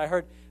Presley, but I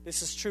heard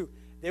this is true.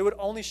 They would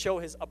only show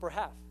his upper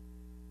half.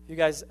 If you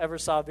guys ever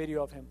saw a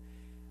video of him,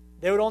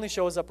 they would only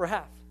show his upper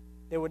half.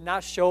 They would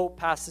not show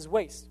past his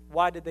waist.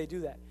 Why did they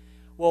do that?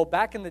 Well,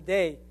 back in the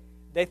day,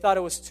 they thought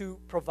it was too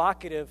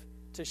provocative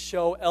to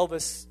show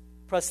Elvis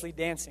Presley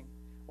dancing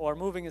or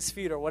moving his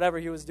feet or whatever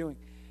he was doing.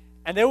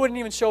 And they wouldn't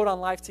even show it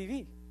on live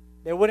TV.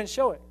 They wouldn't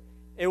show it.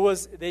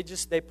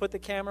 They put the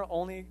camera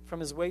only from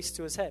his waist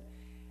to his head.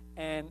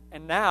 And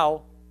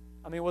now,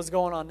 what's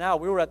going on now?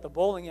 We were at the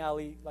bowling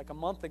alley like a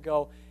month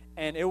ago,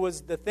 and it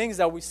was the things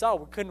that we saw.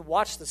 We couldn't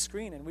watch the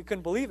screen, and we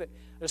couldn't believe it.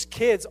 There's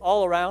kids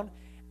all around,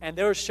 and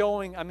they were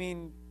showing,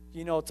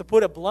 to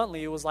put it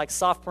bluntly, it was like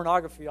soft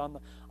pornography on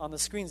the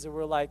screens. That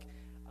were like,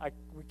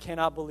 we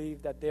cannot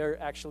believe that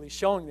they're actually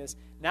showing this.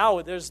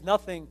 Now there's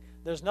nothing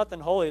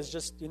holy. It's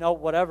just,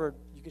 whatever.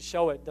 You can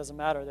show it. Doesn't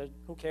matter.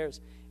 Who cares?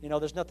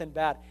 There's nothing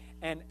bad.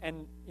 And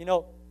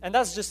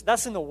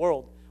that's in the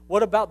world.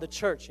 What about the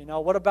church?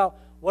 What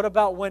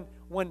about when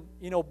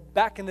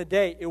back in the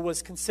day it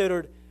was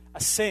considered a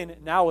sin?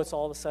 Now it's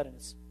all of a sudden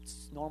it's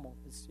normal.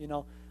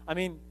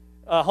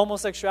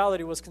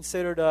 Homosexuality was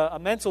considered a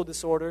mental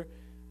disorder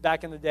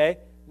back in the day.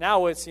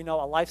 Now it's a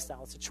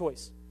lifestyle. It's a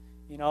choice.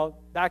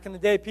 Back in the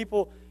day,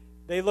 people,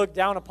 they looked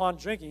down upon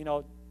drinking.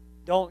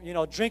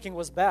 Drinking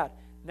was bad.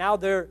 Now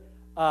they're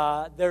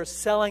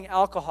selling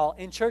alcohol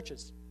in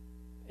churches.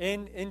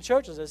 In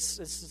churches,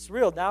 it's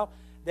real. Now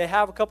they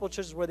have a couple of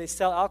churches where they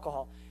sell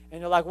alcohol,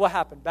 and you're like, what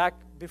happened? Back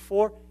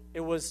before,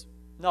 it was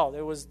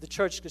the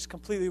church just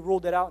completely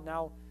ruled it out.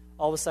 Now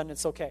all of a sudden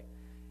it's okay.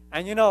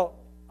 And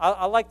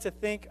I like to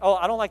think.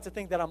 I don't like to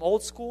think that I'm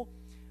old school,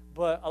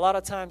 but a lot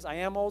of times I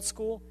am old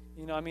school.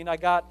 I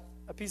got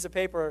a piece of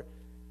paper.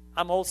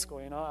 I'm old school.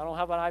 I don't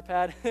have an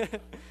iPad.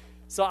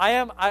 So I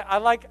am. I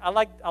like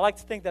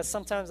to think that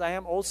sometimes I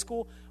am old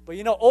school. But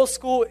old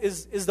school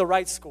is the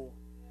right school.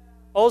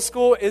 Old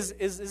school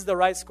is the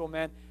right school,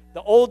 man.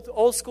 The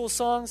old school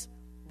songs,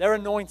 they're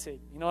anointed.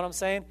 You know what I'm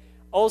saying?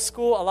 Old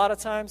school, a lot of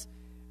times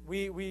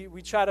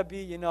we try to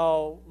be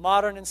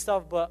modern and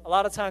stuff, but a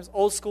lot of times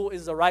old school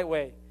is the right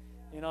way.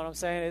 You know what I'm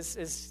saying?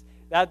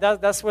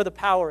 That's where the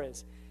power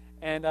is.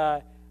 And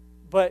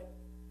but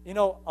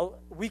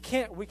we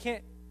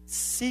can't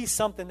see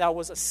something that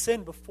was a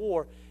sin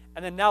before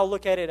and then now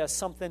look at it as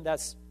something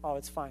that's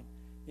it's fine.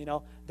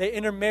 They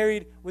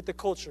intermarried with the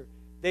culture.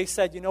 They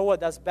said, you know what,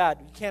 that's bad.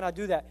 You cannot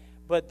do that.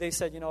 But they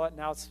said, you know what,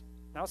 now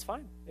it's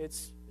fine.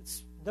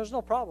 There's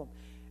no problem.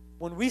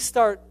 When we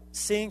start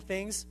seeing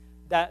things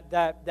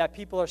that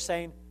people are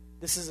saying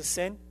this is a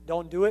sin,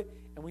 don't do it,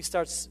 and we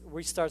start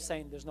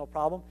saying there's no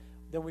problem,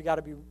 then we got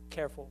to be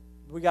careful.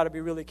 We got to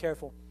be really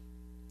careful.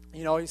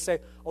 You say,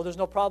 there's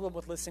no problem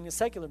with listening to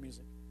secular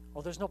music.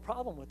 There's no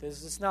problem with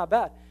this. It's not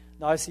bad.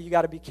 No, I see you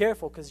got to be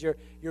careful because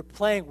you're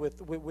playing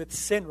with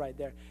sin right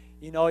there.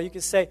 You know, you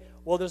can say,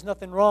 well, there's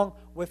nothing wrong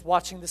with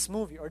watching this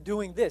movie or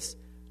doing this.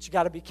 But you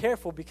got to be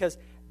careful, because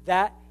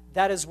that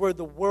is where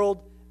the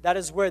world, that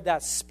is where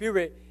that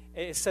spirit,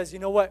 it says, you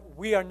know what,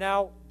 we are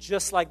now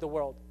just like the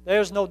world.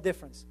 There's no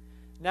difference.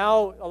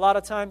 Now, a lot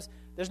of times,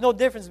 there's no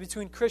difference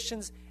between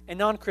Christians and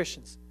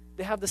non-Christians.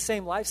 They have the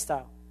same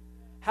lifestyle.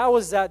 How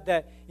is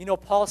that, you know,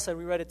 Paul said,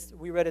 we read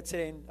it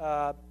today in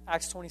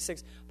Acts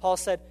 26. Paul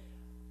said,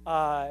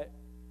 I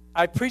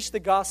preached the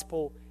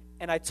gospel,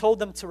 and I told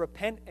them to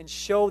repent and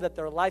show that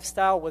their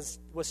lifestyle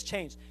was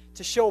changed,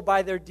 to show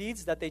by their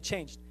deeds that they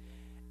changed.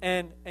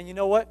 And you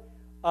know what?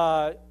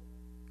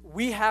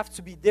 We have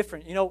to be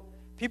different. You know,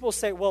 people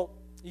say, well,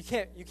 we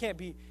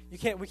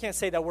can't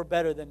say that we're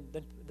better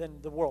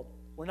than the world.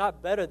 We're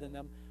not better than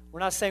them. We're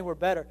not saying we're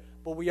better,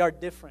 but we are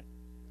different.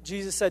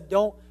 Jesus said,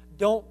 don't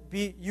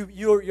be,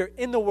 you're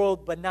in the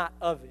world, but not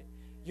of it.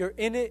 You're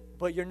in it,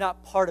 but you're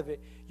not part of it.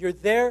 You're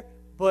there,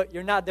 but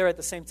you're not there at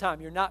the same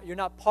time. You're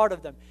not part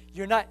of them.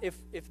 You're not,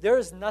 if there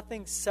is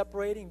nothing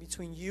separating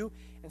between you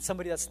and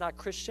somebody that's not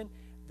Christian,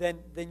 then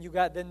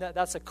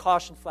that's a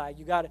caution flag.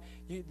 You got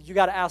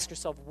to ask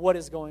yourself, what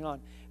is going on?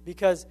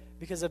 Because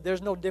if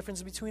there's no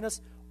difference between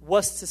us,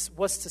 what's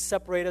to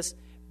separate us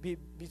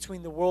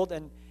between the world?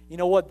 And you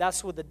know what?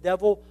 That's what the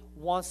devil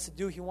wants to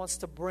do. He wants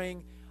to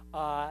bring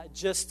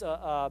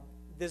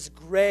this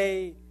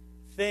gray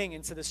thing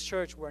into this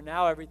church where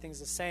now everything's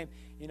the same.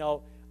 You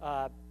know,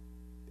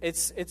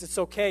 it's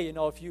okay. You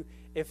know,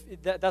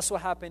 that's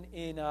what happened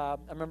in. I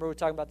remember we were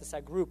talking about this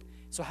at group.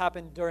 So it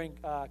happened during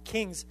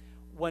Kings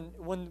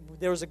when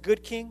there was a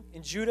good king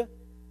in Judah.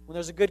 When there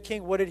was a good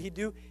king, what did he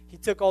do? He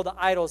took all the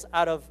idols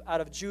out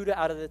of Judah,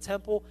 out of the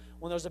temple.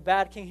 When there was a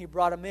bad king, he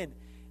brought them in,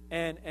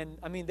 and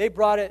I mean they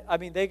brought it. I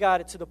mean they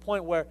got it to the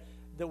point where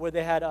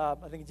they had. I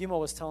think Dimo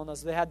was telling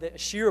us they had the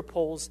Asherah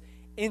poles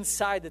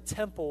inside the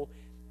temple,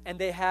 and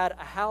they had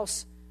a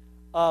house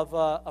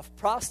of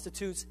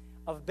prostitutes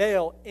of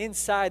Baal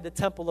inside the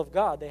temple of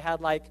God. They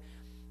had like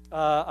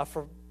a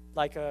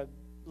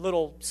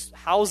little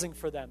housing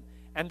for them,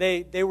 and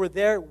they were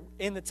there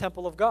in the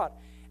temple of God.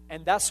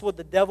 And that's what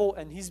the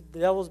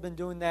devil's been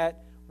doing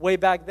that way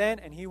back then,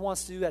 and he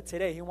wants to do that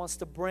today. He wants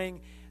to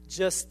bring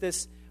just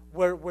this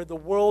where the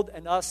world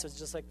and us is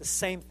just like the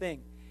same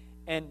thing,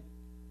 and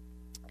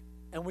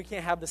we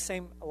can't have the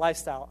same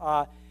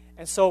lifestyle.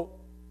 And so,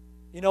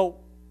 you know,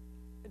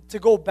 to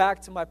go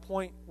back to my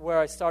point where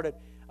I started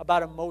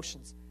about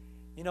emotions,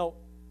 you know,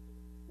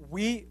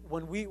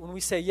 when we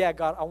say, yeah,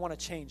 God, I want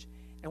to change,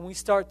 and we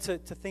start to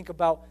think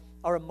about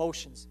our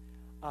emotions,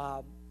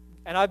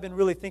 and I've been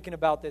really thinking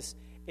about this.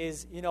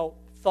 Is, you know,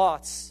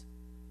 thoughts.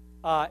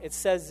 It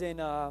says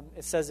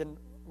in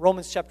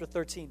Romans chapter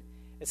 13,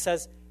 it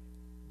says,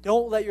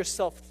 don't let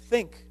yourself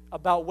think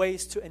about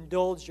ways to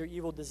indulge your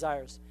evil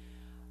desires.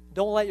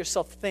 Don't let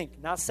yourself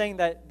think. Not saying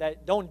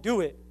that don't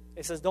do it.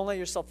 It says don't let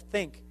yourself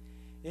think.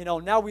 You know,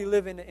 now we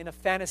live in a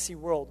fantasy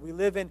world. We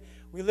live in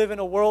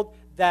a world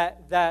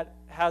that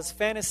has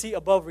fantasy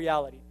above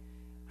reality.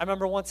 I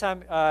remember one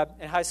time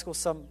in high school,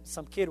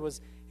 some kid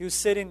was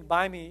sitting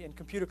by me in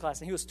computer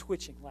class, and he was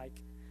twitching like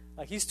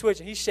he's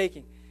twitching, he's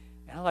shaking.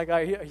 And I'm like,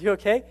 are you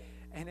okay?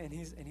 And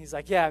he's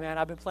like, yeah, man,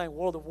 I've been playing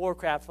World of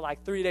Warcraft for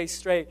like 3 days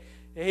straight.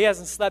 He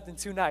hasn't slept in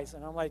 2 nights.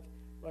 And I'm like,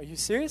 are you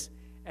serious?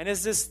 And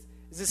it's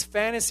this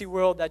fantasy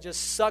world that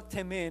just sucked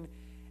him in,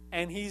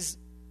 and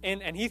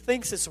he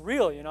thinks it's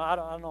real. You know, I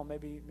don't know,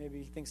 maybe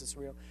he thinks it's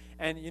real.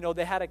 And you know,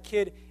 they had a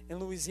kid in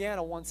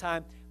Louisiana one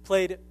time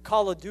played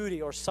Call of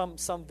Duty or some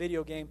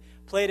video game,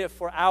 played it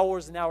for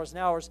hours and hours and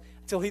hours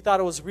until he thought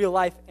it was real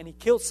life, and he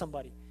killed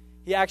somebody.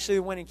 He actually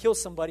went and killed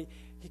somebody.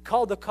 He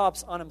called the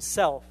cops on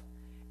himself.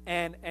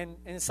 And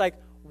it's like,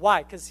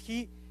 why? Because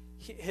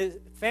his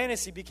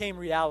fantasy became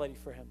reality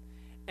for him.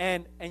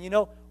 And you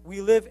know, we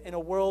live in a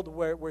world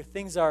where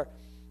things are,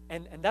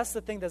 and that's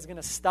the thing that's going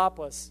to stop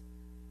us.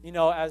 You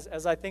know,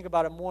 as I think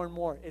about it more and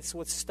more, it's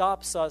what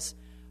stops us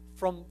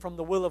from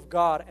the will of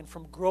God and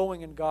from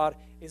growing in God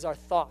is our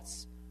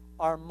thoughts,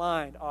 our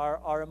mind,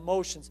 our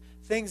emotions,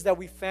 things that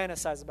we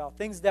fantasize about,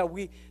 things that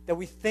we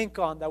think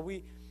on, that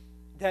we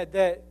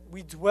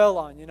dwell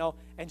on, you know.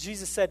 And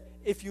Jesus said,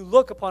 if you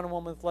look upon a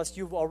woman with lust,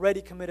 you've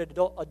already committed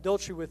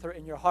adultery with her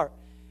in your heart.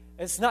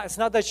 It's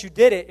not that you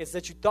did it, it's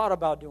that you thought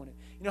about doing it.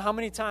 You know how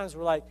many times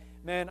we're like,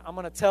 man, I'm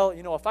going to tell,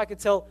 you know, if I could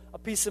tell a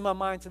piece of my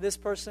mind to this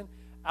person,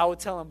 I would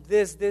tell him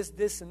this,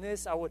 and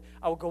this. I would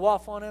go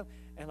off on him,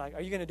 and like,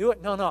 are you going to do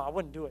it? No, I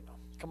wouldn't do it.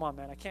 Come on,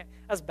 man, I can't.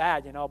 That's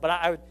bad, you know. But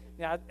I would,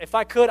 you know, if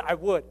I could, I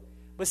would.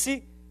 But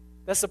see,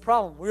 that's the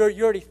problem.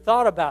 You already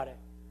thought about it.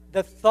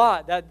 The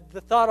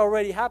thought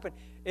already happened.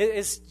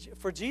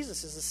 For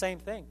Jesus is the same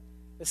thing.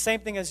 The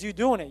same thing as you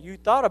doing it. You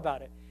thought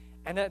about it,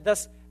 and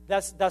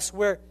that's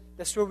where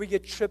we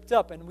get tripped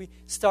up, and we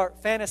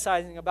start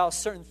fantasizing about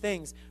certain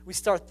things. We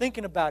start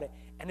thinking about it,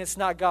 and it's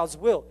not God's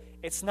will.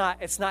 It's not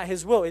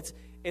His will.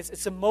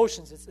 It's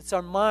emotions. It's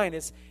our mind.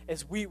 It's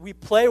we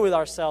play with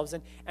ourselves,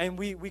 and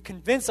we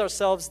convince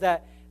ourselves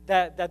that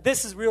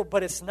this is real,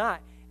 but it's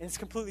not, and it's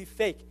completely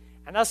fake.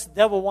 And that's the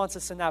devil wants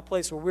us in that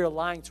place where we're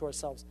lying to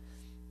ourselves.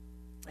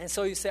 And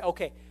so you say,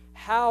 okay,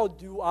 how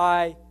do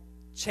I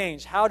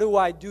change? How do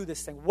I do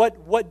this thing?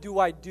 What do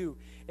I do?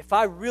 If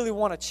I really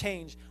want to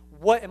change,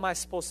 what am I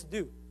supposed to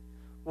do?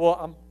 Well,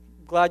 I'm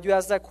glad you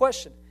asked that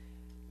question.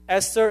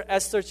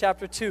 Esther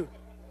chapter 2.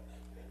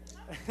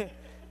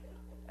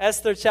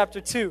 Esther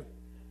chapter 2,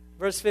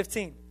 verse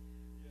 15.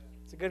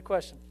 It's a good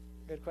question.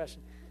 Good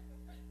question.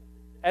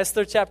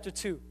 Esther chapter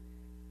 2.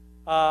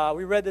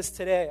 We read this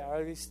today, or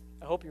at least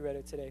I hope you read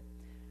it today.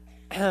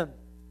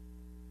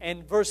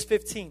 And verse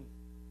 15.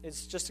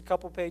 It's just a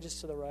couple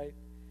pages to the right.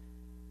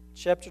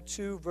 Chapter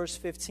 2, verse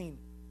 15.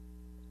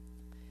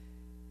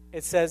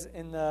 It says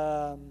in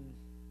the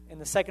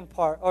second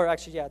part, or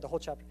actually, the whole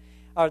chapter,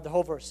 or the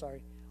whole verse,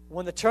 sorry.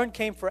 When the turn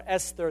came for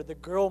Esther, the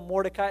girl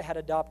Mordecai had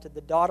adopted,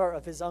 the daughter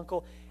of his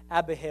uncle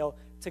Abihail,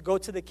 to go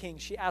to the king,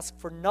 she asked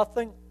for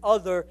nothing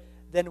other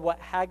than what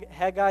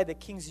Haggai, the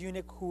king's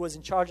eunuch who was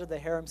in charge of the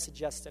harem,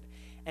 suggested.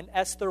 And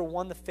Esther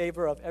won the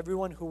favor of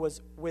everyone who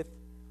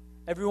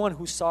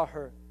saw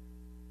her.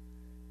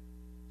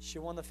 She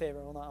won the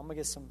favor. Hold on, I'm going to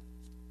get some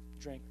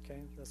drink,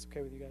 okay? That's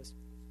okay with you guys.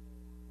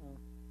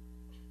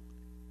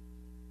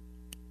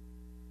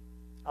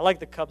 I like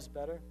the cups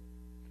better.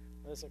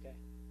 That's okay.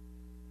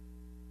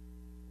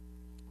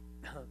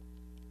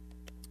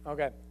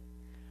 Okay.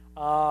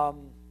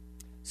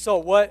 So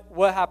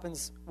what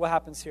happens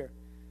here?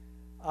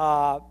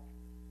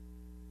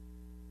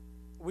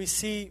 We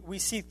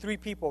see three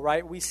people,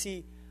 right? We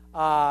see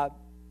the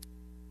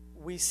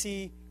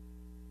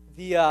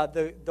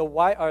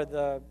white,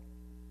 or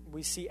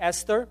we see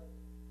Esther,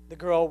 the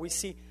girl. We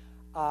see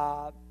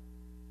the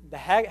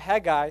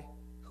Haggai,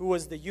 who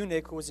was the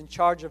eunuch who was in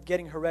charge of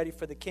getting her ready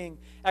for the king.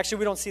 Actually,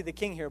 we don't see the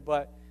king here,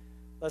 but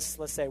let's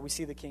say we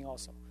see the king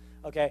also.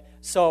 Okay,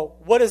 so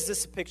what is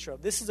this a picture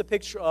of? This is a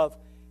picture of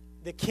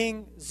the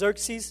king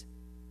Xerxes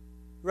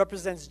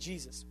represents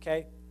Jesus,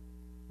 okay?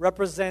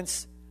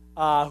 Represents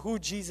who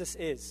Jesus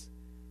is.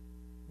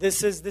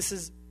 This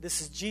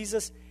is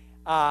Jesus.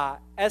 We're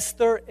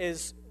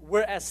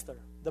Esther,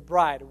 the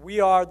bride. We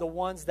are the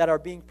ones that are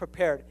being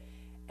prepared.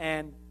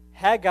 And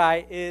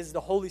Haggai is the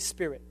Holy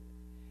Spirit.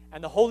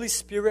 And the Holy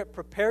Spirit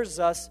prepares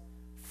us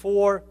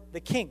for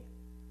the king.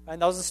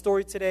 And that was the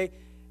story today.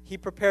 He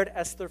prepared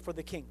Esther for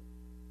the king.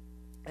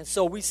 And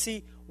so we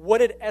see, what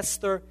did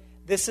Esther,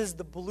 this is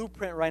the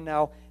blueprint right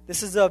now.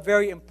 This is a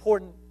very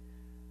important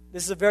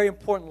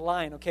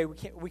line, okay?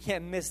 We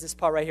can't miss this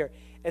part right here.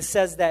 It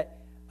says that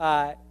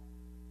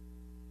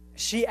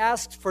she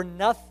asked for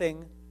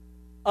nothing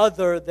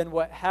other than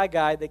what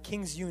Haggai, the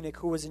king's eunuch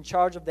who was in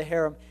charge of the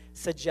harem,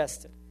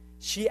 suggested.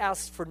 She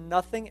asked for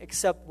nothing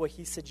except what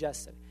he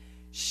suggested.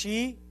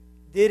 She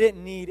didn't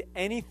need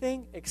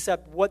anything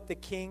except what the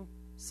king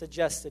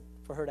suggested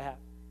for her to have.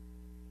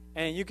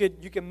 And you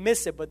can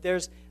miss it, but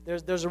there's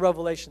a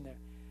revelation there.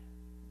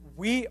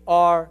 We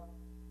are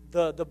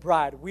the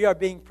bride. We are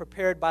being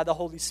prepared by the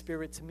Holy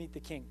Spirit to meet the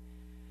king.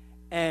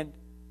 And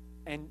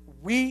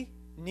we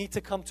need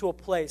to come to a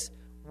place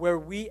where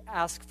we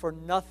ask for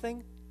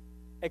nothing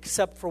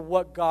except for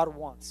what God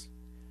wants.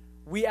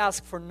 We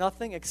ask for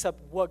nothing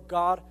except what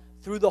God,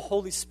 through the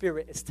Holy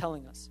Spirit, is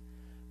telling us.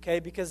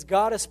 Okay? Because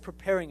God is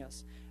preparing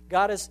us.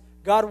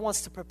 God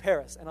wants to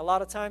prepare us. And a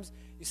lot of times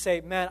you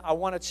say, man, I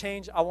want to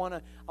change. I want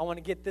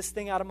to get this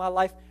thing out of my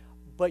life.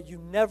 But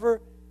you've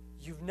never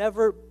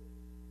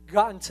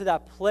gotten to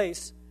that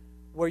place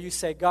where you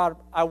say, God,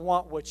 I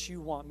want what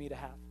you want me to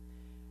have.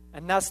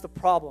 And that's the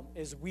problem,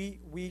 is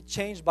we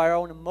change by our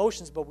own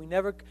emotions, but we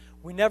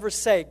never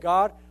say,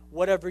 God,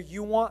 whatever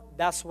you want,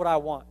 that's what I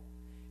want.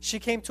 She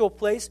came to a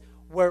place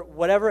where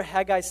whatever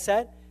Haggai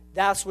said,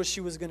 that's what she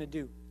was going to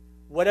do.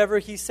 Whatever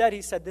he said,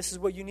 this is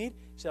what you need.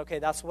 She said, okay,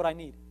 that's what I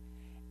need.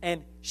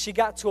 And she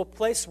got to a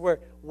place where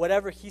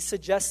whatever he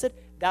suggested,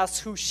 that's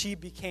who she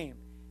became.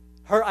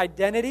 Her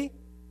identity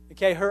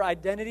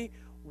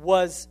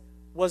was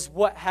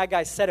what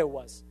Haggai said it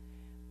was.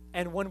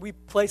 And when we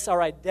place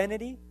our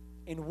identity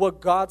in what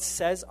God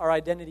says our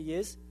identity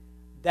is,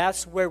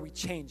 that's where we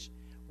change.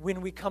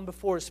 When we come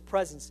before his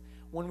presence,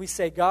 when we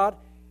say, God,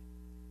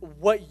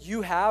 what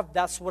you have,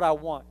 that's what I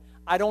want.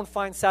 I don't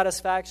find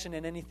satisfaction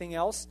in anything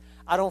else.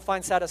 I don't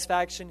find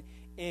satisfaction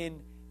in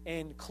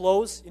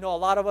clothes. You know, a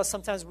lot of us,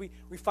 sometimes we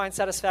find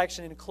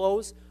satisfaction in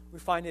clothes. We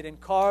find it in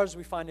cars.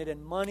 We find it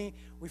in money.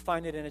 We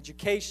find it in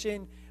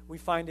education. We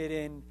find it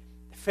in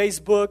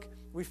Facebook.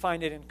 We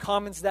find it in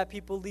comments that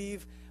people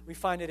leave. We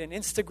find it in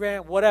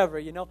Instagram, whatever,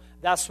 you know.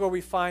 That's where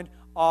we find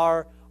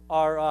our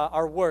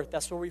worth.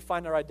 That's where we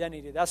find our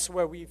identity. That's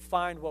where we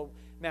find, well,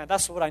 man,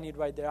 that's what I need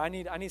right there. I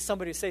need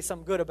somebody to say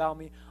something good about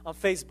me on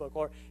Facebook,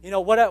 or, you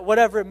know,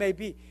 whatever it may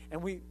be.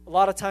 And a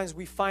lot of times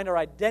we find our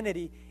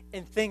identity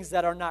in things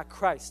that are not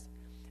Christ.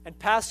 And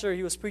Pastor,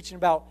 he was preaching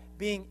about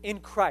being in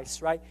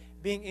Christ, right?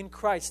 Being in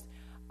Christ.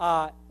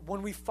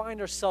 When we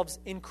find ourselves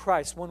in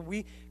Christ, when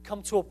we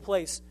come to a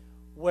place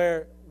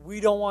where we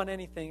don't want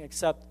anything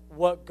except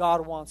what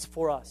God wants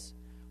for us,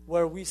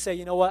 where we say,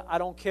 you know what, I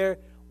don't care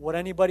what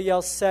anybody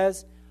else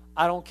says.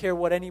 I don't care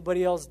what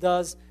anybody else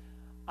does.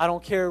 I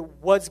don't care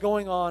what's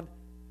going on.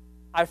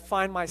 I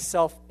find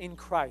myself in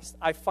Christ.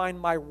 I find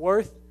my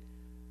worth,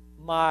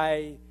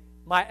 my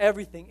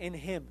everything in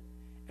Him.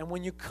 And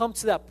when you come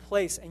to that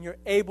place and you're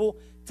able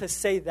to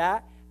say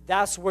that,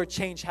 that's where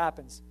change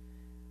happens.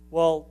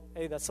 Well,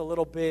 hey, that's a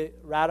little bit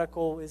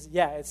radical. It's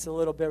a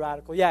little bit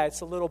radical. Yeah, it's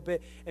a little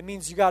bit. It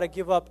means you got to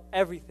give up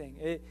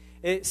everything.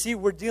 See,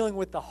 we're dealing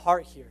with the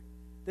heart here.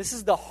 This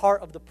is the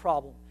heart of the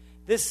problem.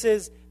 This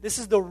is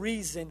the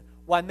reason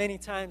why many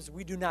times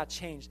we do not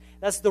change.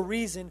 That's the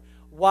reason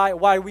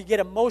why we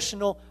get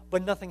emotional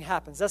but nothing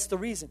happens. That's the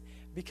reason.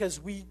 Because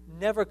we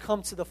never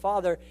come to the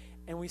Father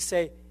and we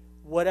say,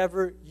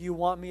 whatever you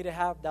want me to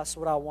have, that's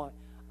what I want.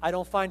 I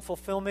don't find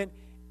fulfillment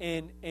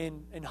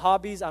in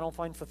hobbies. I don't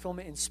find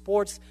fulfillment in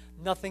sports.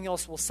 Nothing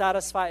else will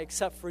satisfy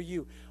except for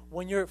you.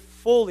 When you're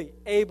fully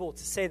able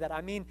to say that,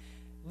 I mean,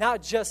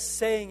 not just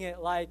saying it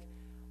like,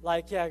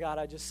 yeah, God,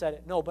 I just said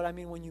it. No, but I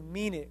mean when you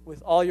mean it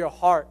with all your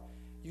heart,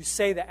 you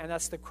say that, and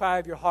that's the cry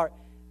of your heart.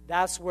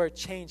 That's where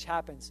change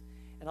happens.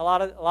 And a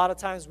lot of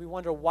times we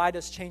wonder, why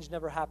does change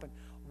never happen?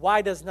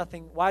 Why does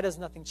nothing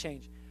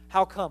change?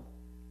 How come?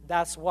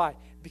 That's why.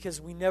 Because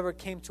we never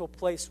came to a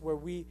place where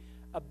we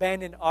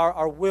abandon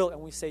our will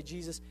and we say,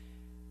 Jesus,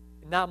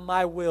 not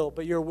my will,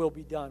 but your will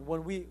be done.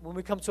 When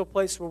we come to a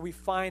place where we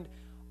find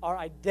our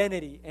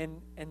identity,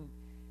 and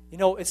you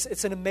know,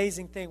 it's an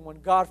amazing thing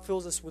when God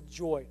fills us with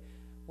joy.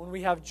 When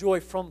we have joy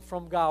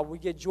from God, we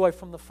get joy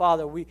from the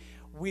Father. We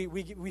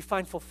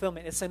find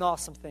fulfillment. It's an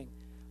awesome thing.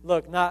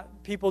 Look,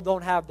 people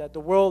don't have that. The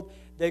world,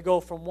 they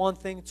go from one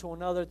thing to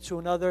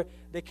another.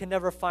 They can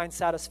never find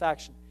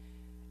satisfaction.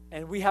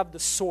 And we have the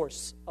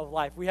source of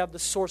life. We have the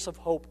source of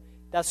hope.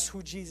 That's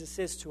who Jesus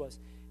is to us.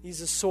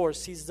 He's the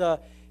source. He's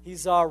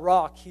our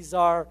rock. He's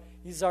our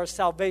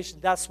salvation.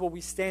 That's what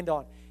we stand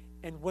on.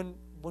 And when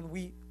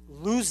we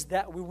lose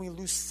that, when we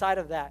lose sight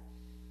of that,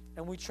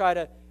 and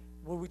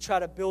when we try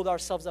to build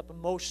ourselves up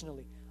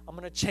emotionally, I'm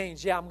going to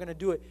change. Yeah, I'm going to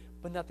do it.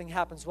 But nothing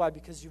happens. Why?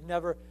 Because you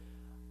never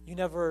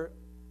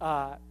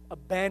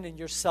abandon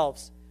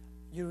yourselves.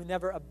 You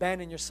never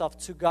abandon yourself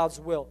to God's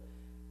will.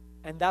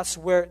 And that's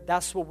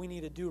what we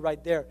need to do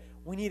right there.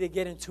 We need to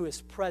get into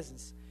His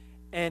presence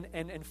and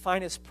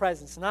find His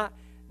presence. Not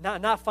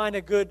find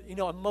a good,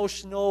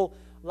 emotional,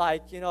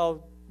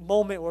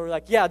 moment where we're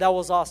like, yeah, that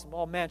was awesome.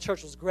 Oh man,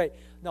 church was great.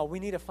 No, we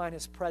need to find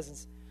His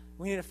presence.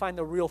 We need to find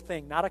the real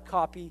thing, not a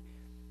copy,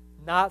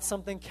 not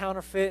something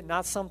counterfeit,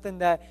 not something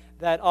that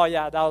oh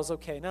yeah, that was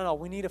okay. No,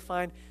 we need to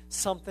find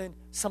something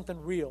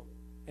real.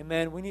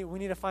 Amen. We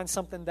need to find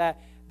something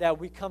that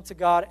we come to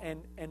God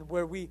and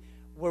where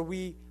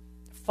we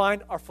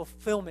find our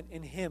fulfillment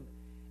in Him.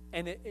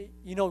 And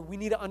we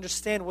need to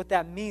understand what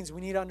that means.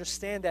 We need to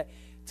understand that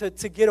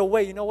to get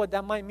away, you know what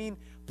that might mean?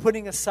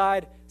 Putting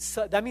aside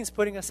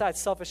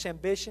selfish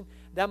ambition.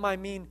 That might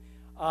mean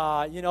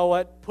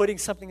putting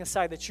something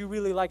aside that you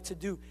really like to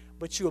do,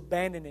 but you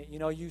abandon it,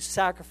 you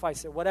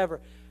sacrifice it, whatever.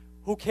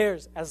 Who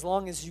cares? As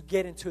long as you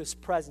get into His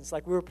presence.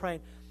 Like we were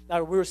praying, we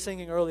were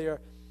singing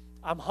earlier,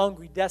 I'm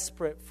hungry,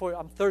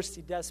 I'm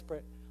thirsty,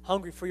 desperate,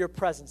 hungry for your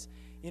presence.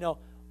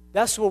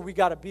 That's where we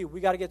got to be.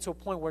 We got to get to a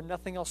point where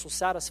nothing else will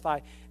satisfy.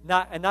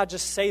 Not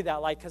just say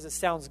that because it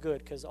sounds good,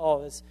 because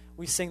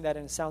we sing that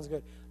and it sounds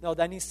good. No,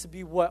 that needs to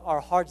be what our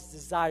heart's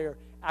desire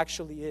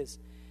actually is.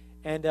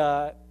 And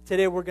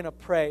today we're going to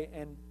pray,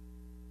 and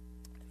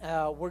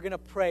we're going to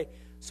pray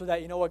so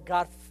that,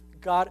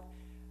 God,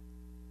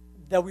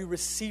 that we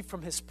receive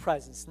from His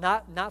presence.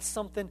 Not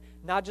something,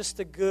 not just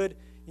a good,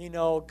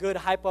 good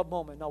hype up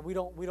moment. No, we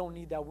don't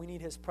need that. We need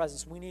His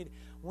presence. We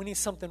need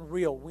something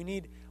real. We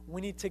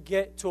need to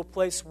get to a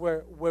place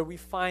where we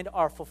find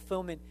our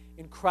fulfillment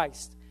in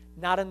Christ,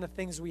 not in the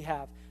things we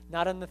have,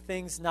 not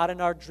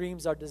in our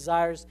dreams, our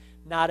desires,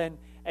 not in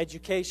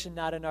education,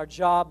 not in our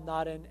job,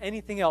 not in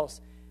anything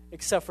else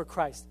except for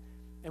Christ.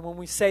 And when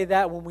we say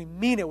that, when we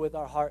mean it with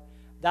our heart,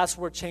 that's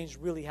where change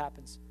really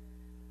happens.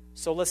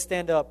 So let's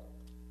stand up.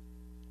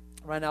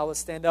 Right now, let's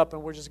stand up,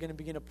 and we're just going to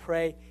begin to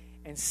pray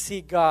and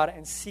seek God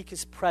and seek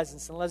His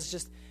presence. And let's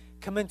just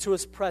come into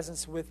His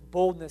presence with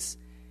boldness,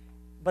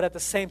 but at the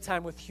same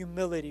time with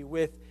humility,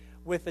 with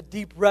a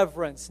deep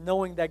reverence,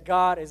 knowing that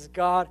God is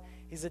God.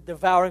 He's a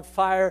devouring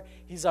fire.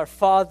 He's our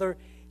Father.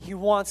 He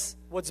wants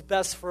what's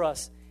best for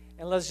us.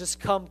 And let's just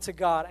come to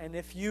God. And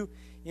if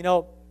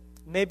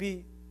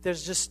maybe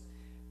there's just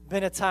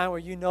been a time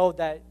where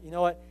that,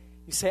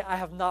 you say, I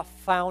have not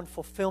found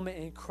fulfillment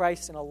in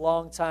Christ in a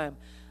long time.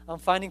 I'm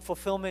finding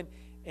fulfillment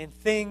in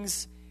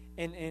things,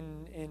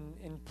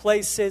 in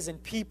places, in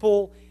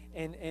people,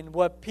 in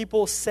what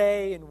people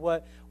say, and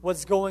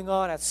what's going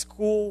on at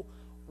school,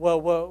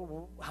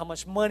 how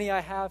much money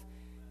I have.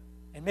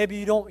 And maybe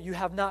you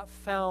have not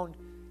found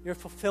your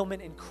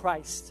fulfillment in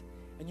Christ,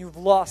 and you've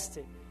lost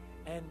it.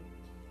 And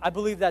I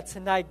believe that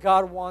tonight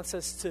God wants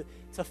us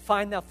to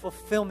find that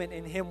fulfillment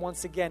in Him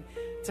once again,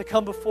 to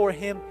come before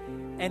Him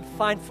and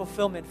find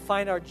fulfillment,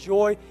 find our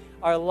joy,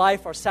 our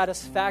life, our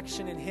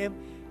satisfaction in Him.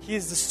 He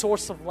is the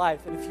source of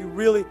life. And if you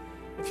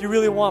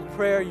really want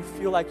prayer, you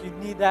feel like you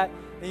need that,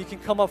 then you can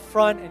come up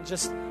front and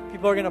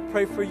people are going to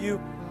pray for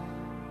you.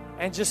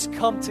 And just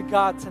come to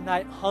God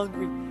tonight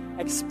hungry,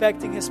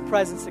 expecting His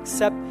presence,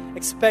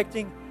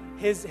 expecting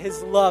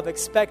His love,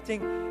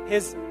 expecting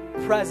His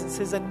presence,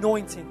 His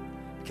anointing,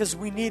 because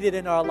we need it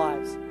in our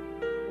lives.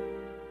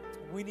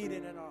 We need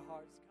it in our